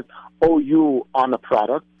it says OU on a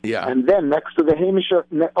product, and then next to the Hamish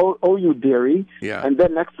OU dairy, and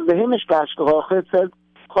then next to the Hamish Hashgacha it says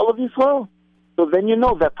Chol of Yisrael. So then you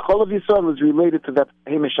know that Chol of Yisrael is related to that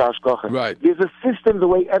Hamish Hashgacha. Right. There's a system the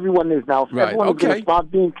way everyone is now. If everyone is going to start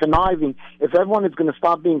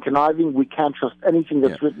being conniving, we can't trust anything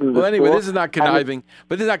that's written in the anyway, store. this is not conniving.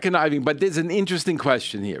 But there's an interesting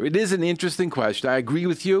question here. It is an interesting question. I agree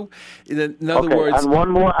with you. In other words, and one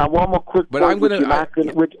more quick point. One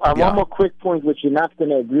more quick point, which you're not going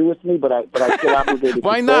to agree with me, but I feel obligated.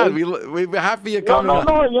 Why to not? Say. We're happy you're coming.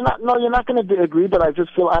 No, you're not. No, you're not going to agree. But I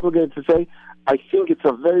just feel obligated to say I think it's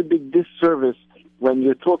a very big disservice when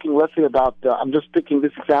you're talking, let's say, about, I'm just picking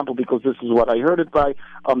this example because this is what I heard it by,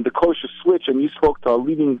 the kosher switch, and you spoke to a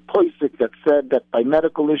leading posek that said that by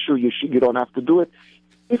medical issue you don't have to do it.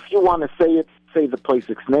 If you want to say it, say the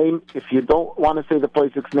posek's name. If you don't want to say the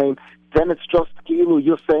posek's name, then it's just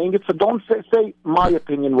you're saying it. So don't say my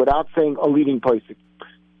opinion without saying a leading posek.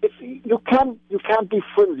 You can't be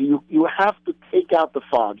flimsy. You have to take out the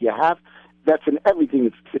fog. That's in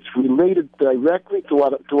everything. It's related directly to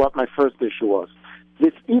what my first issue was.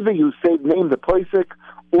 It's either you say name the posek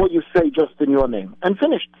or you say just in your name and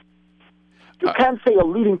finished. You can't say a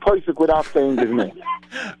leading posek without saying his name.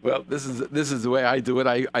 Well, this is the way I do it.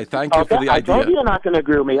 I thank you for the idea. I told you you're not going to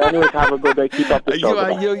agree with me. Anyways, have a good day. Keep up the show.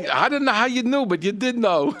 I don't know how you knew, but you did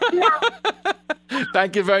know.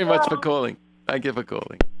 Thank you very much for calling. Thank you for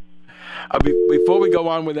calling. Before we go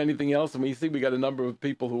on with anything else, and we see we got a number of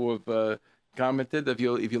people who have commented. If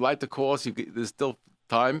you like to call us, there's still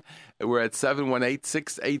time. We're at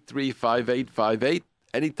 718-683-5858.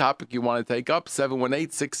 Any topic you want to take up,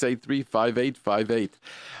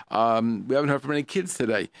 718-683-5858. We haven't heard from any kids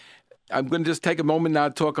today. I'm going to just take a moment now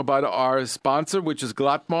to talk about our sponsor, which is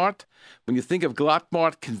Glattmart. When you think of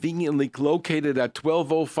Glattmart, conveniently located at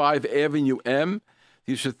 1205 Avenue M,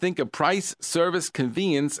 you should think of price, service,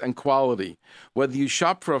 convenience, and quality. Whether you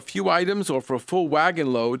shop for a few items or for a full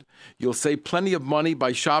wagon load, you'll save plenty of money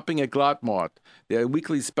by shopping at Glattmart. Their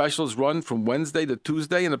weekly specials run from Wednesday to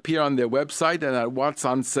Tuesday and appear on their website and at what's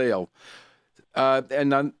on sale. At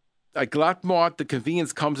Glattmart, the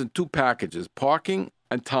convenience comes in 2 packages, parking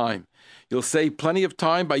and time. You'll save plenty of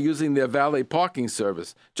time by using their valet parking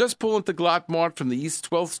service. Just pull into Glattmart from the East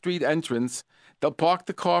 12th Street entrance. They'll park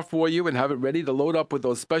the car for you and have it ready to load up with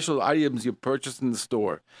those special items you purchased in the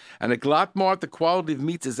store. And at Glattmart, the quality of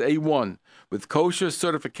meats is A1, with kosher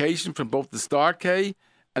certification from both the Star K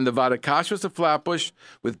and the Vadakashras of Flatbush,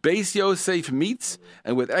 with base Yosef meats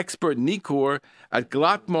and with expert Nikor. At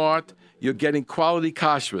Glattmart, you're getting quality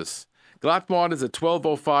kashrus. Glattmart is at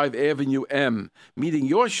 1205 Avenue M. Meeting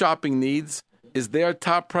your shopping needs is their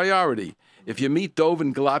top priority. If you meet Dove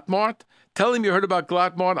in Glattmart, tell him you heard about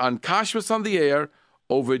Glattmart on Kashrus on the Air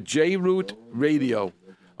over J-Root Radio.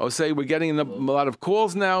 I'll say we're getting a lot of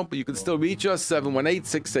calls now, but you can still reach us,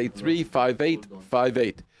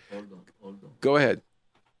 718-683-5858. Go ahead.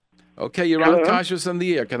 Okay, you're on Kashrus on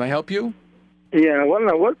the Air. Can I help you? Yeah, well,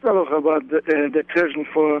 now, what's about the detergent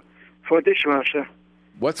for dishwasher?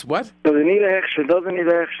 What? Does it need extra? Doesn't need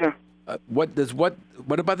extra? What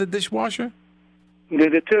about the dishwasher? The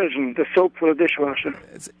detergent, the soap for the dishwasher.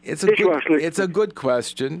 It's a good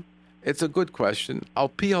question. It's a good question. Al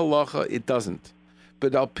pi halacha, it doesn't.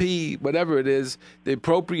 But al pi, whatever it is, the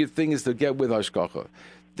appropriate thing is to get with hashgacha.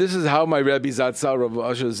 This is how my Rebbe Zatzal, Rav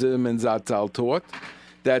Asher Zimmerman Zatzal taught,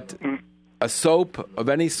 that a soap of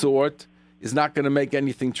any sort is not going to make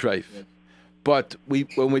anything treif. But when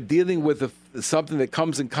we're dealing with something that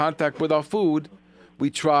comes in contact with our food,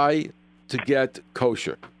 we try to get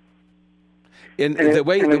kosher. The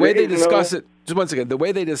way they discuss it, just one second, the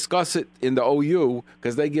way they discuss it in the OU,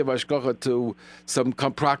 because they give hashgacha to some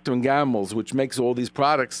Procter & Gamble's, which makes all these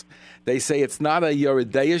products, they say it's not a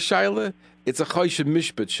Yeridea shaila, it's a Choshen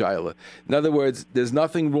Mishpat shaila. In other words, there's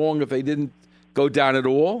nothing wrong if they didn't go down at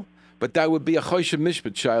all, but that would be a Choshen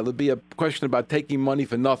Mishpat shaila. It would be a question about taking money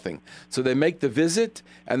for nothing. So they make the visit,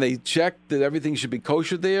 and they check that everything should be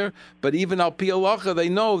kosher there, but even al pi halacha, they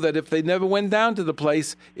know that if they never went down to the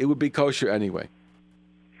place, it would be kosher anyway.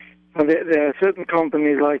 Well, there are certain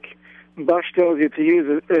companies like Bosch tells you to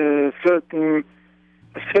use a certain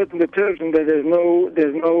detergent that there's no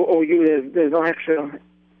OU, there's no extra.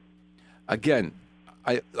 Again,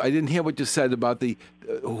 I didn't hear what you said about the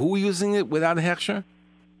who using it without a hechsher?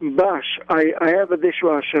 Bosch. I have a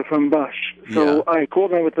dishwasher from Bosch, so I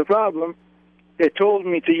called them with the problem. They told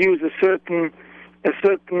me to use a certain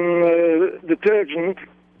detergent,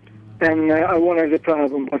 and I won't have the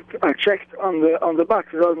problem. But I checked on the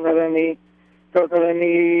box; it doesn't have any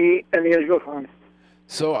hashgacha on it.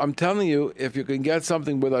 So I'm telling you, if you can get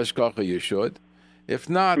something with hashgacha, you should. If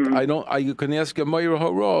not, you can ask a Meir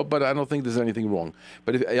Hora, but I don't think there's anything wrong.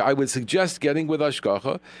 But I would suggest getting with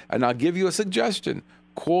hashgacha, and I'll give you a suggestion.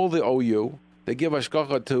 Call the OU. They give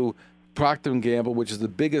hashgacha to Procter & Gamble, which is the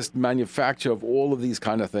biggest manufacturer of all of these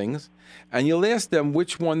kind of things, and you'll ask them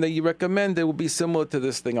which one that you recommend that will be similar to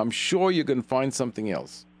this thing. I'm sure you can find something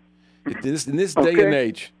else in this day and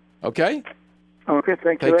age. Okay? Okay,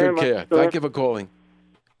 thank you very much. Take good care. Thank you for calling.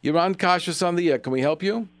 You're on Kashrus on the Air. Can we help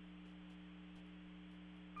you?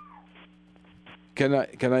 Can I?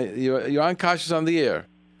 You're on Kashrus on the Air.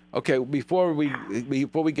 Okay, before we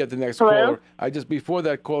get the next caller, before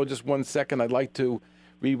that call, just 1 second, I'd like to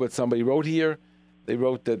read what somebody wrote here. They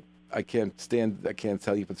wrote that I can't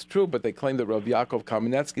tell you if it's true, but they claim that Rav Yaakov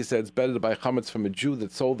Kamenetsky said it's better to buy chametz from a Jew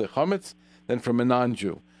that sold the chametz than from a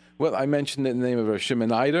non-Jew. Well, I mentioned it in the name of Rav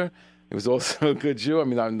Shimon Eider. He was also a good Jew. I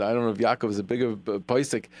mean, I don't know if Yaakov is a bigger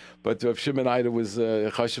poisik, but Rav Shimon Eider was a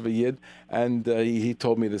chashuv yid, and he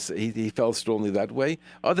told me this. He felt strongly that way.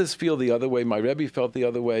 Others feel the other way. My Rebbe felt the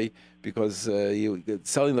other way because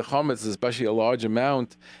selling the chametz is especially a large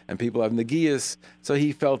amount, and people have negias. So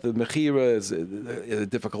he felt that mechira is a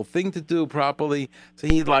difficult thing to do properly. So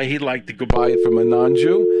he'd like to go buy it from a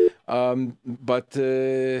non-Jew. But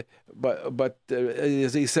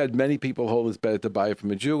as he said, many people hold it's better to buy it from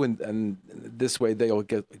a Jew, and this way they'll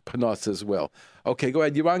get panas as well. Okay, go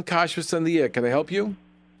ahead. You're on Kashrus on the air. Can I help you?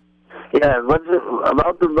 Yeah, what's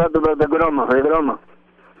about the groma?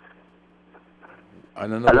 I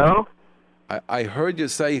don't know. Hello? I heard you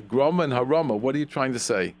say groma and haroma. What are you trying to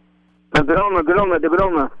say? The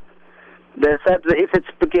groma. They said if it's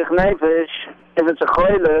pekich nefesh, if it's a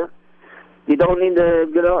choile, you don't need the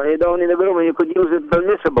groma. You could use it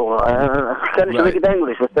permissible. Can you speak it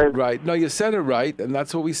English? Right. No, you said it right, and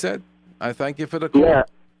that's what we said. I thank you for the call. Yeah.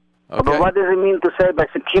 Okay. But what does it mean to say by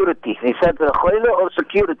security? He said choile or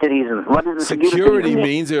security reason? What is the security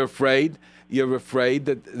means you're afraid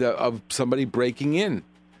that of somebody breaking in.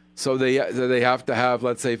 So they have to have,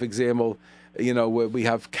 let's say, for example, we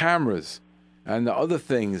have cameras and other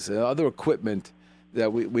things, other equipment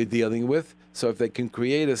that we're dealing with. So if they can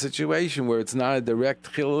create a situation where it's not a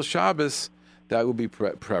direct Chilul Shabbos, that would be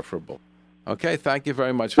preferable. Okay, thank you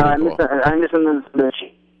very much for the call. I misunderstood.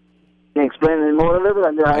 Can you explain it more a little?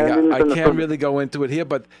 I can't really go into it here,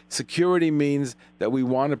 but security means that we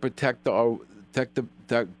want to protect the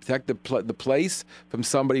place from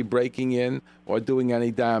somebody breaking in or doing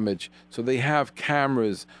any damage. So they have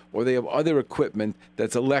cameras or they have other equipment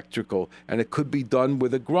that's electrical, and it could be done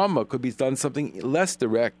with a groma. It could be done something less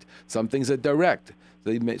direct. Some things are direct.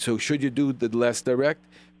 So should you do the less direct?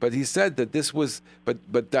 But he said that this was,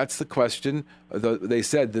 but that's the question. They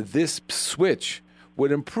said that this switch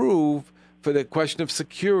would improve for the question of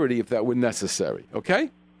security if that were necessary. Okay?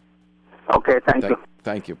 Okay, thank you.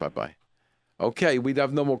 Thank you. Bye-bye. Okay, we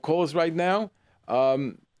have no more calls right now.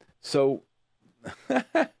 So,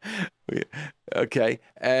 okay,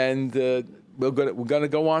 and we're gonna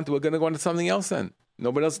go on to something else then.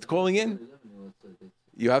 Nobody else is calling in?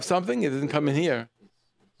 You have something? It didn't come in here.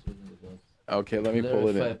 Okay, let me pull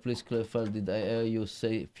it in. Please clarify, did I hear you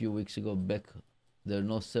say a few weeks ago back there are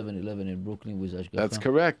no 7-Eleven in Brooklyn with Ashgacha? That's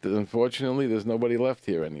correct. Unfortunately, there's nobody left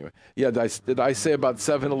here anyway. Yeah, did I say about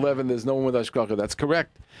 7-Eleven there's no one with Ashgacha? That's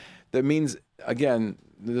correct. That means, again,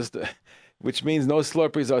 which means no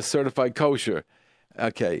Slurpees are certified kosher.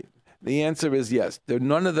 Okay, the answer is yes.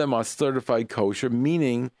 None of them are certified kosher,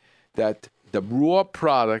 meaning that the raw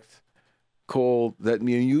product that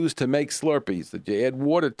you use to make Slurpees, that you add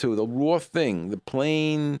water to, the raw thing, the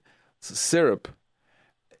plain syrup,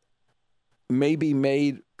 may be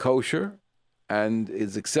made kosher and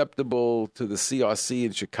is acceptable to the CRC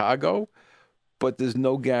in Chicago, but there's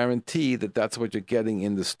no guarantee that that's what you're getting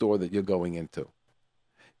in the store that you're going into,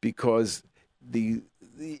 because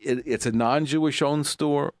it's a non-Jewish owned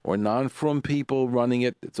store or non-frum people running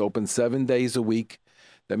it. It's open 7 days a week.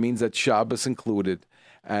 That means that Shabbos included.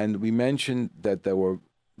 And we mentioned that there were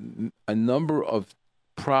a number of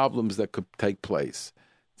problems that could take place,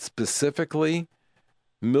 specifically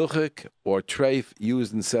milchik or treif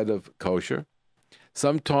used instead of kosher.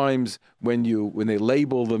 Sometimes when they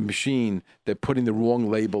label the machine, they're putting the wrong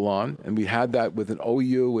label on, and we had that with an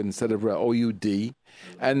OU instead of an OUD.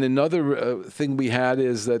 And another thing we had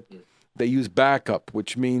is that they use backup,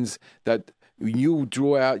 which means that you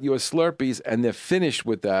draw out your Slurpees and they're finished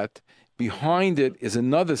with that. Behind it is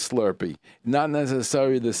another Slurpee, not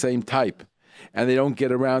necessarily the same type. And they don't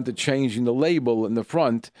get around to changing the label in the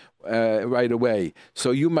front right away.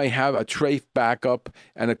 So you may have a treif backup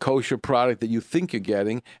and a kosher product that you think you're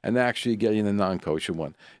getting, and actually getting a non-kosher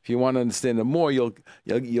one. If you want to understand it more, you'll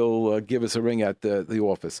give us a ring at the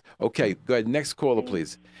office. Okay, go ahead. Next caller,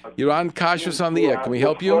 please. You're on Kashrus on the air. Can we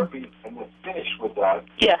help you?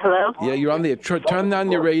 Yeah, hello? Yeah, you're on the air. Turn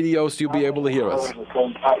down your radio so you'll be able to hear us. Okay,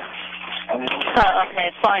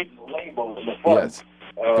 fine. Yes.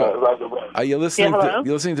 Are you listening? Yeah,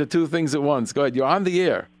 You're listening to two things at once. Go ahead. You're on the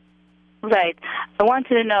air. Right. I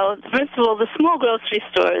wanted to know, first of all, the small grocery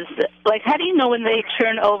stores, like, how do you know when they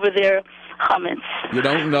turn over their chametz. You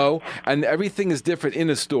don't know, and everything is different in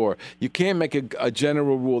a store. You can't make a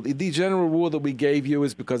general rule. The general rule that we gave you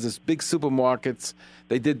is because it's big supermarkets.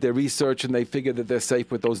 They did their research and they figured that they're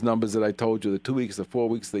safe with those numbers that I told you, the 2 weeks, the 4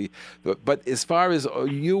 weeks. But as far as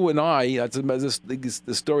you and I, that's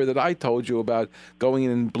the story that I told you about going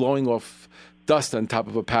in and blowing off dust on top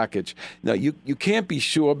of a package. Now, you can't be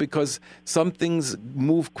sure because some things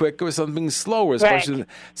move quicker, some things slower. Especially, right.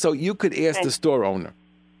 So you could ask the store owner.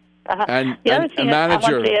 And a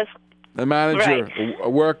manager, right. a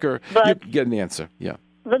worker, but you can get an answer. Yeah.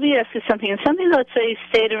 Let me ask you something. Something, let's say,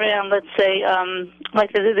 stayed around, let's say,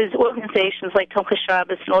 like there's organizations like Tomchei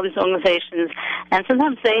Shabbos and all these organizations, and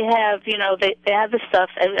sometimes they have, they have the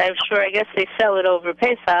stuff, I'm sure, I guess they sell it over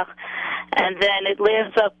Pesach, and then it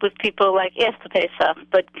lands up with people like after Pesach.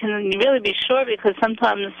 But can you really be sure? Because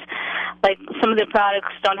sometimes, like, some of their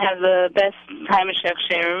products don't have the best time of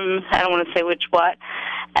Shechsherim, I don't want to say which what,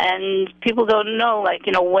 and people don't know, like,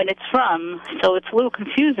 when it's from, so it's a little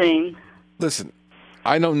confusing. Listen,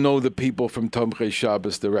 I don't know the people from Tomchei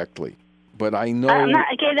Shabbos directly, but I know...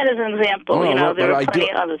 I gave that as an example. There are plenty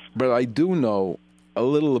of others. But I do know a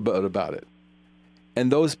little bit about it.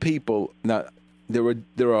 And those people... Now,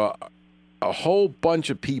 there are a whole bunch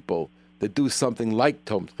of people that do something like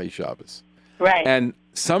Tomchei Shabbos. Right. And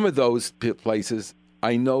some of those places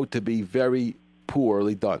I know to be very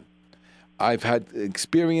poorly done. I've had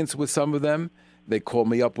experience with some of them. They call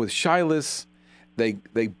me up with shilas. They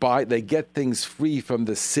get things free from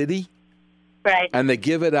the city, right? And they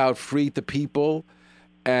give it out free to people,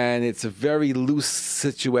 and it's a very loose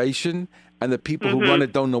situation. And the people who run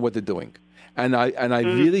it don't know what they're doing, and I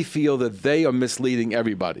really feel that they are misleading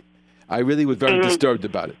everybody. I really was very disturbed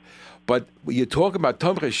about it. But you're talking about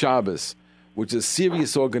Tomchei Shabbos, which is a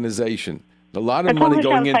serious organization. A lot of money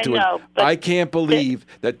going into it. I can't believe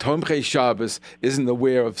that Tomchei Shabbos isn't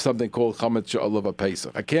aware of something called Chametz She'olav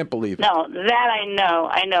Pesach. I can't believe it. No, that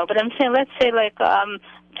I know. But I'm saying, let's say, like, a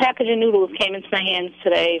package of noodles came into my hands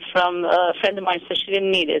today from a friend of mine, so she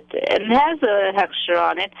didn't need it. And it has a hechsher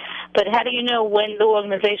on it, but how do you know when the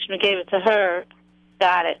organization who gave it to her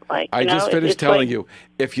got it? Like, I just finished telling you,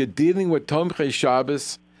 if you're dealing with Tomchei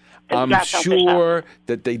Shabbos, I'm sure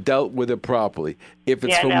that they dealt with it properly. If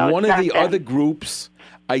it's from one of the other groups,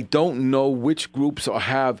 I don't know which groups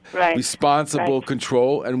have responsible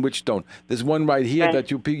control and which don't. There's one right here that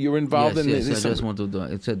you're involved in. Yes, I just want to do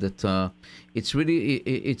it. It said that it's really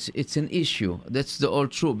it's an issue. That's the all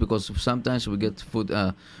true, because sometimes we get food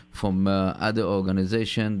from other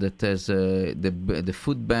organization that has the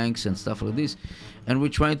food banks and stuff like this, and we're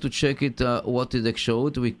trying to check it. What is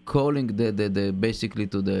showed? We're calling the basically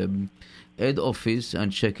to the head office and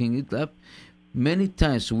checking it up. Many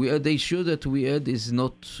times the issue that we had is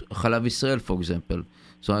not Chalav Israel, for example.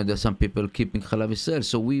 So there's some people keeping Chalav Israel.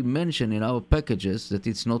 So we mention in our packages that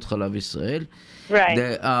it's not Chalav Israel.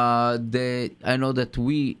 Right. I know that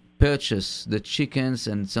we purchase the chickens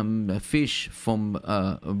and some fish from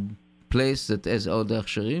a place that has all the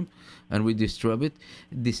hechsherim, and we distribute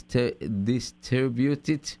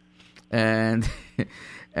it, and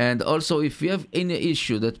and also if you have any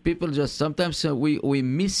issue that people just sometimes we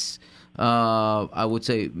miss. I would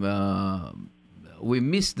say we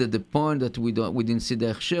missed the point that we didn't see the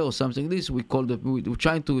hechsher or something like this. We're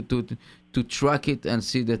trying to track it and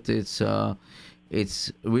see that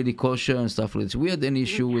it's really kosher and stuff like this. We had an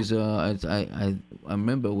issue with I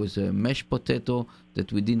remember with a mashed potato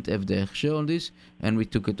that we didn't have the hechsher on this, and we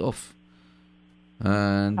took it off,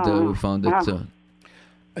 and we found that.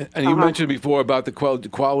 And you mentioned before about the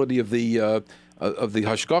quality of the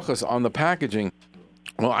hashgachas on the packaging.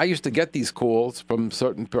 Well, I used to get these calls from a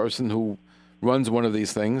certain person who runs one of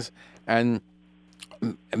these things, and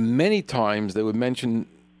many times they would mention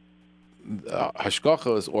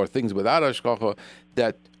hashgachas or things without hashgacha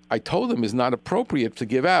that I told them is not appropriate to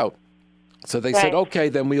give out. So they said, okay,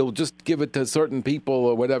 then we'll just give it to certain people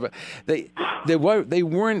or whatever. They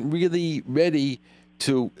weren't really ready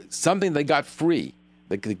to something they got free.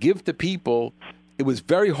 They could give to people. It was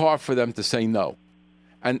very hard for them to say no.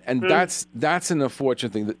 And that's an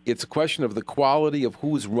unfortunate thing. It's a question of the quality of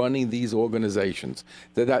who's running these organizations.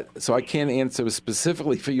 So I can't answer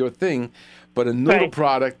specifically for your thing, but a noodle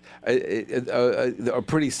product are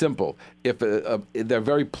pretty simple. If they're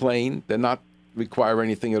very plain, they're not require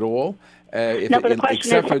anything at all. But the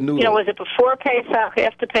question is, was it before Pesach,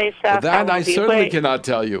 after Pesach? Well, that I certainly cannot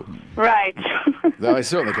tell you. Right. That I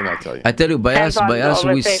certainly cannot tell you. I tell you, by us,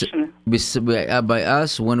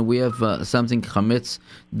 when we have something chametz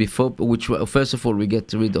before, which first of all we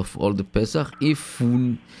get rid of all the Pesach.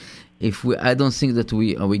 I don't think that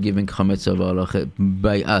we giving chametz of halacha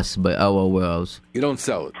by us, by our warehouse. You don't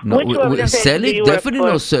sell it. No, Which we organization sell do it. you work Definitely for?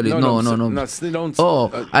 not sell it. No. They don't.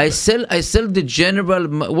 I sell the general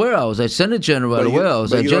warehouse. I sell the general warehouse.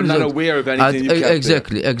 But you're not aware of anything you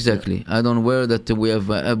kept Exactly. I don't aware that we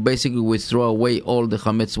have basically we throw away all the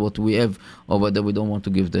chametz what we have over there. We don't want to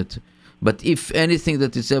give that. But if anything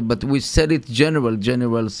that is but we sell it general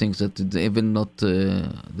things that even not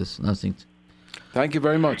this nothing. Thank you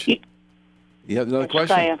very much. You have another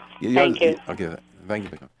question? Thank you. Okay,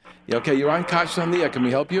 thank you. Yeah, okay, you're on Kash on the air. Can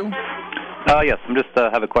we help you? Yes, I'm just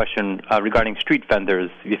have a question regarding street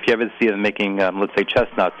vendors. If you ever see them making, let's say,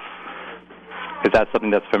 chestnuts, is that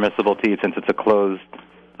something that's permissible to eat since it's a closed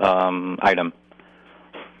item?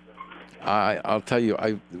 I'll tell you.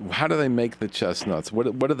 How do they make the chestnuts? What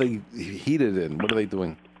are they heated in? What are they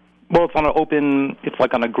doing? Well, it's on an open. It's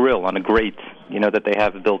like on a grill, on a grate, that they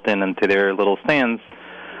have built into their little stands.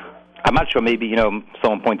 I'm not sure. Maybe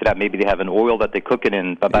someone pointed out maybe they have an oil that they cook it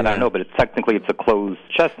in, but I don't know. But technically it's a closed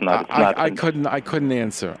chestnut. It's not. I couldn't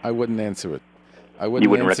answer. I wouldn't answer it. You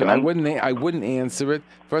wouldn't recommend? I wouldn't answer it.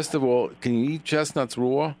 First of all, can you eat chestnuts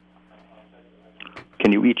raw?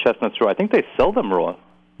 Can you eat chestnuts raw? I think they sell them raw.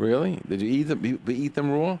 Really? Did you eat them? You eat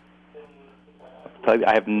them raw? I do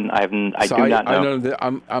not know. I know that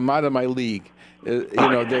I'm out of my league.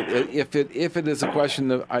 If it is a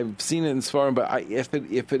question of, I've seen it in Sfarim, but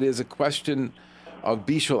if it is a question of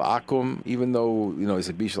bishul akum, even though it's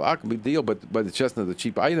a bishul akum, big deal, but the chestnut is a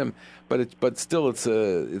cheap item, but still it's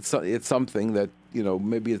something that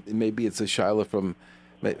maybe it's a shaila from.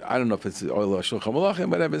 I don't know if it's oil or shulchan malachim,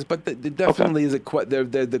 whatever it is, but there definitely is there could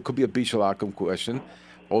be a bishul akum question,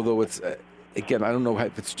 although it's. Again, I don't know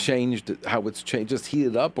if it's changed, just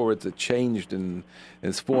heated up, or it's changed in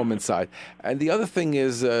its form inside. And the other thing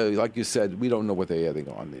is, like you said, we don't know what they're adding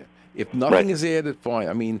on there. If nothing is added, fine.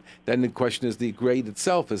 I mean, then the question is the grade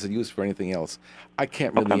itself. Is it used for anything else? I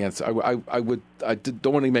can't really answer. I don't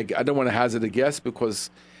want to hazard a guess because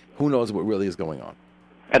who knows what really is going on.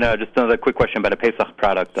 And just another quick question about a Pesach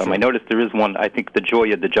product. Sure. I noticed there is one. I think the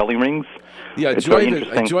Joy, the jelly rings. Yeah, Joy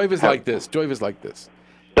is like this. Joy is like this.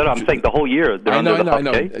 No, I'm saying the whole year. They're under the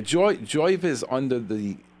Kuf K? Joy is under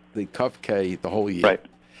the Kuf K the whole year. Right.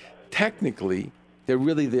 Technically, they're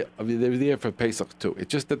really there. They're there for Pesach too. It's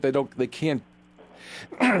just that they can't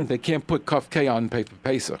put Kuf K on for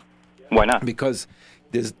Pesach. Why not? Because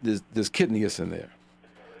there's kidneys in there.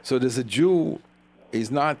 So there's a Jew.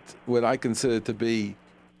 He's not what I consider to be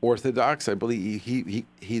Orthodox. I believe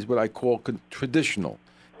he's what I call traditional.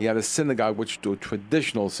 He had a synagogue which was a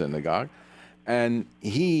traditional synagogue. And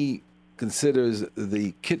he considers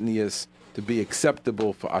the kitnius to be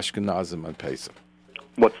acceptable for Ashkenazim on Pesach.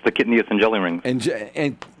 What's the kitnius and jelly ring? And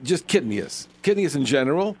just kitnius. Kitnius in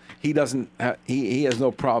general, he doesn't. He has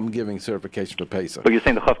no problem giving certification for Pesach. But you're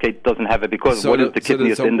saying the Chafkei doesn't have it because what is the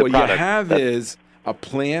kitnius in the product? What you have is a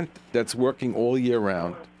plant that's working all year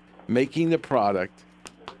round, making the product,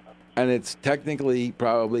 and it's technically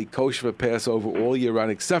probably kosher for Passover all year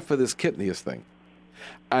round, except for this kitnius thing.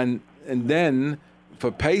 And then for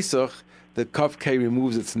Pesach, the Kuf K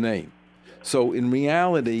removes its name. So in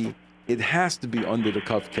reality, it has to be under the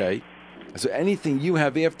Kuf K. So anything you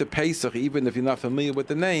have after Pesach, even if you're not familiar with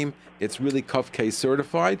the name, it's really Kuf K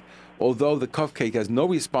certified, although the Kuf K has no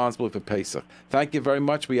responsibility for Pesach. Thank you very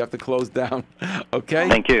much. We have to close down. Okay?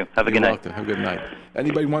 Thank you. Have a good night. Have a good night.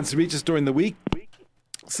 Anybody wants to reach us during the week?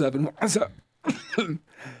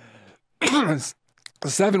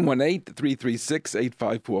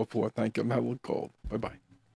 718-336-8544. Thank you. I'm having a cold. Bye-bye.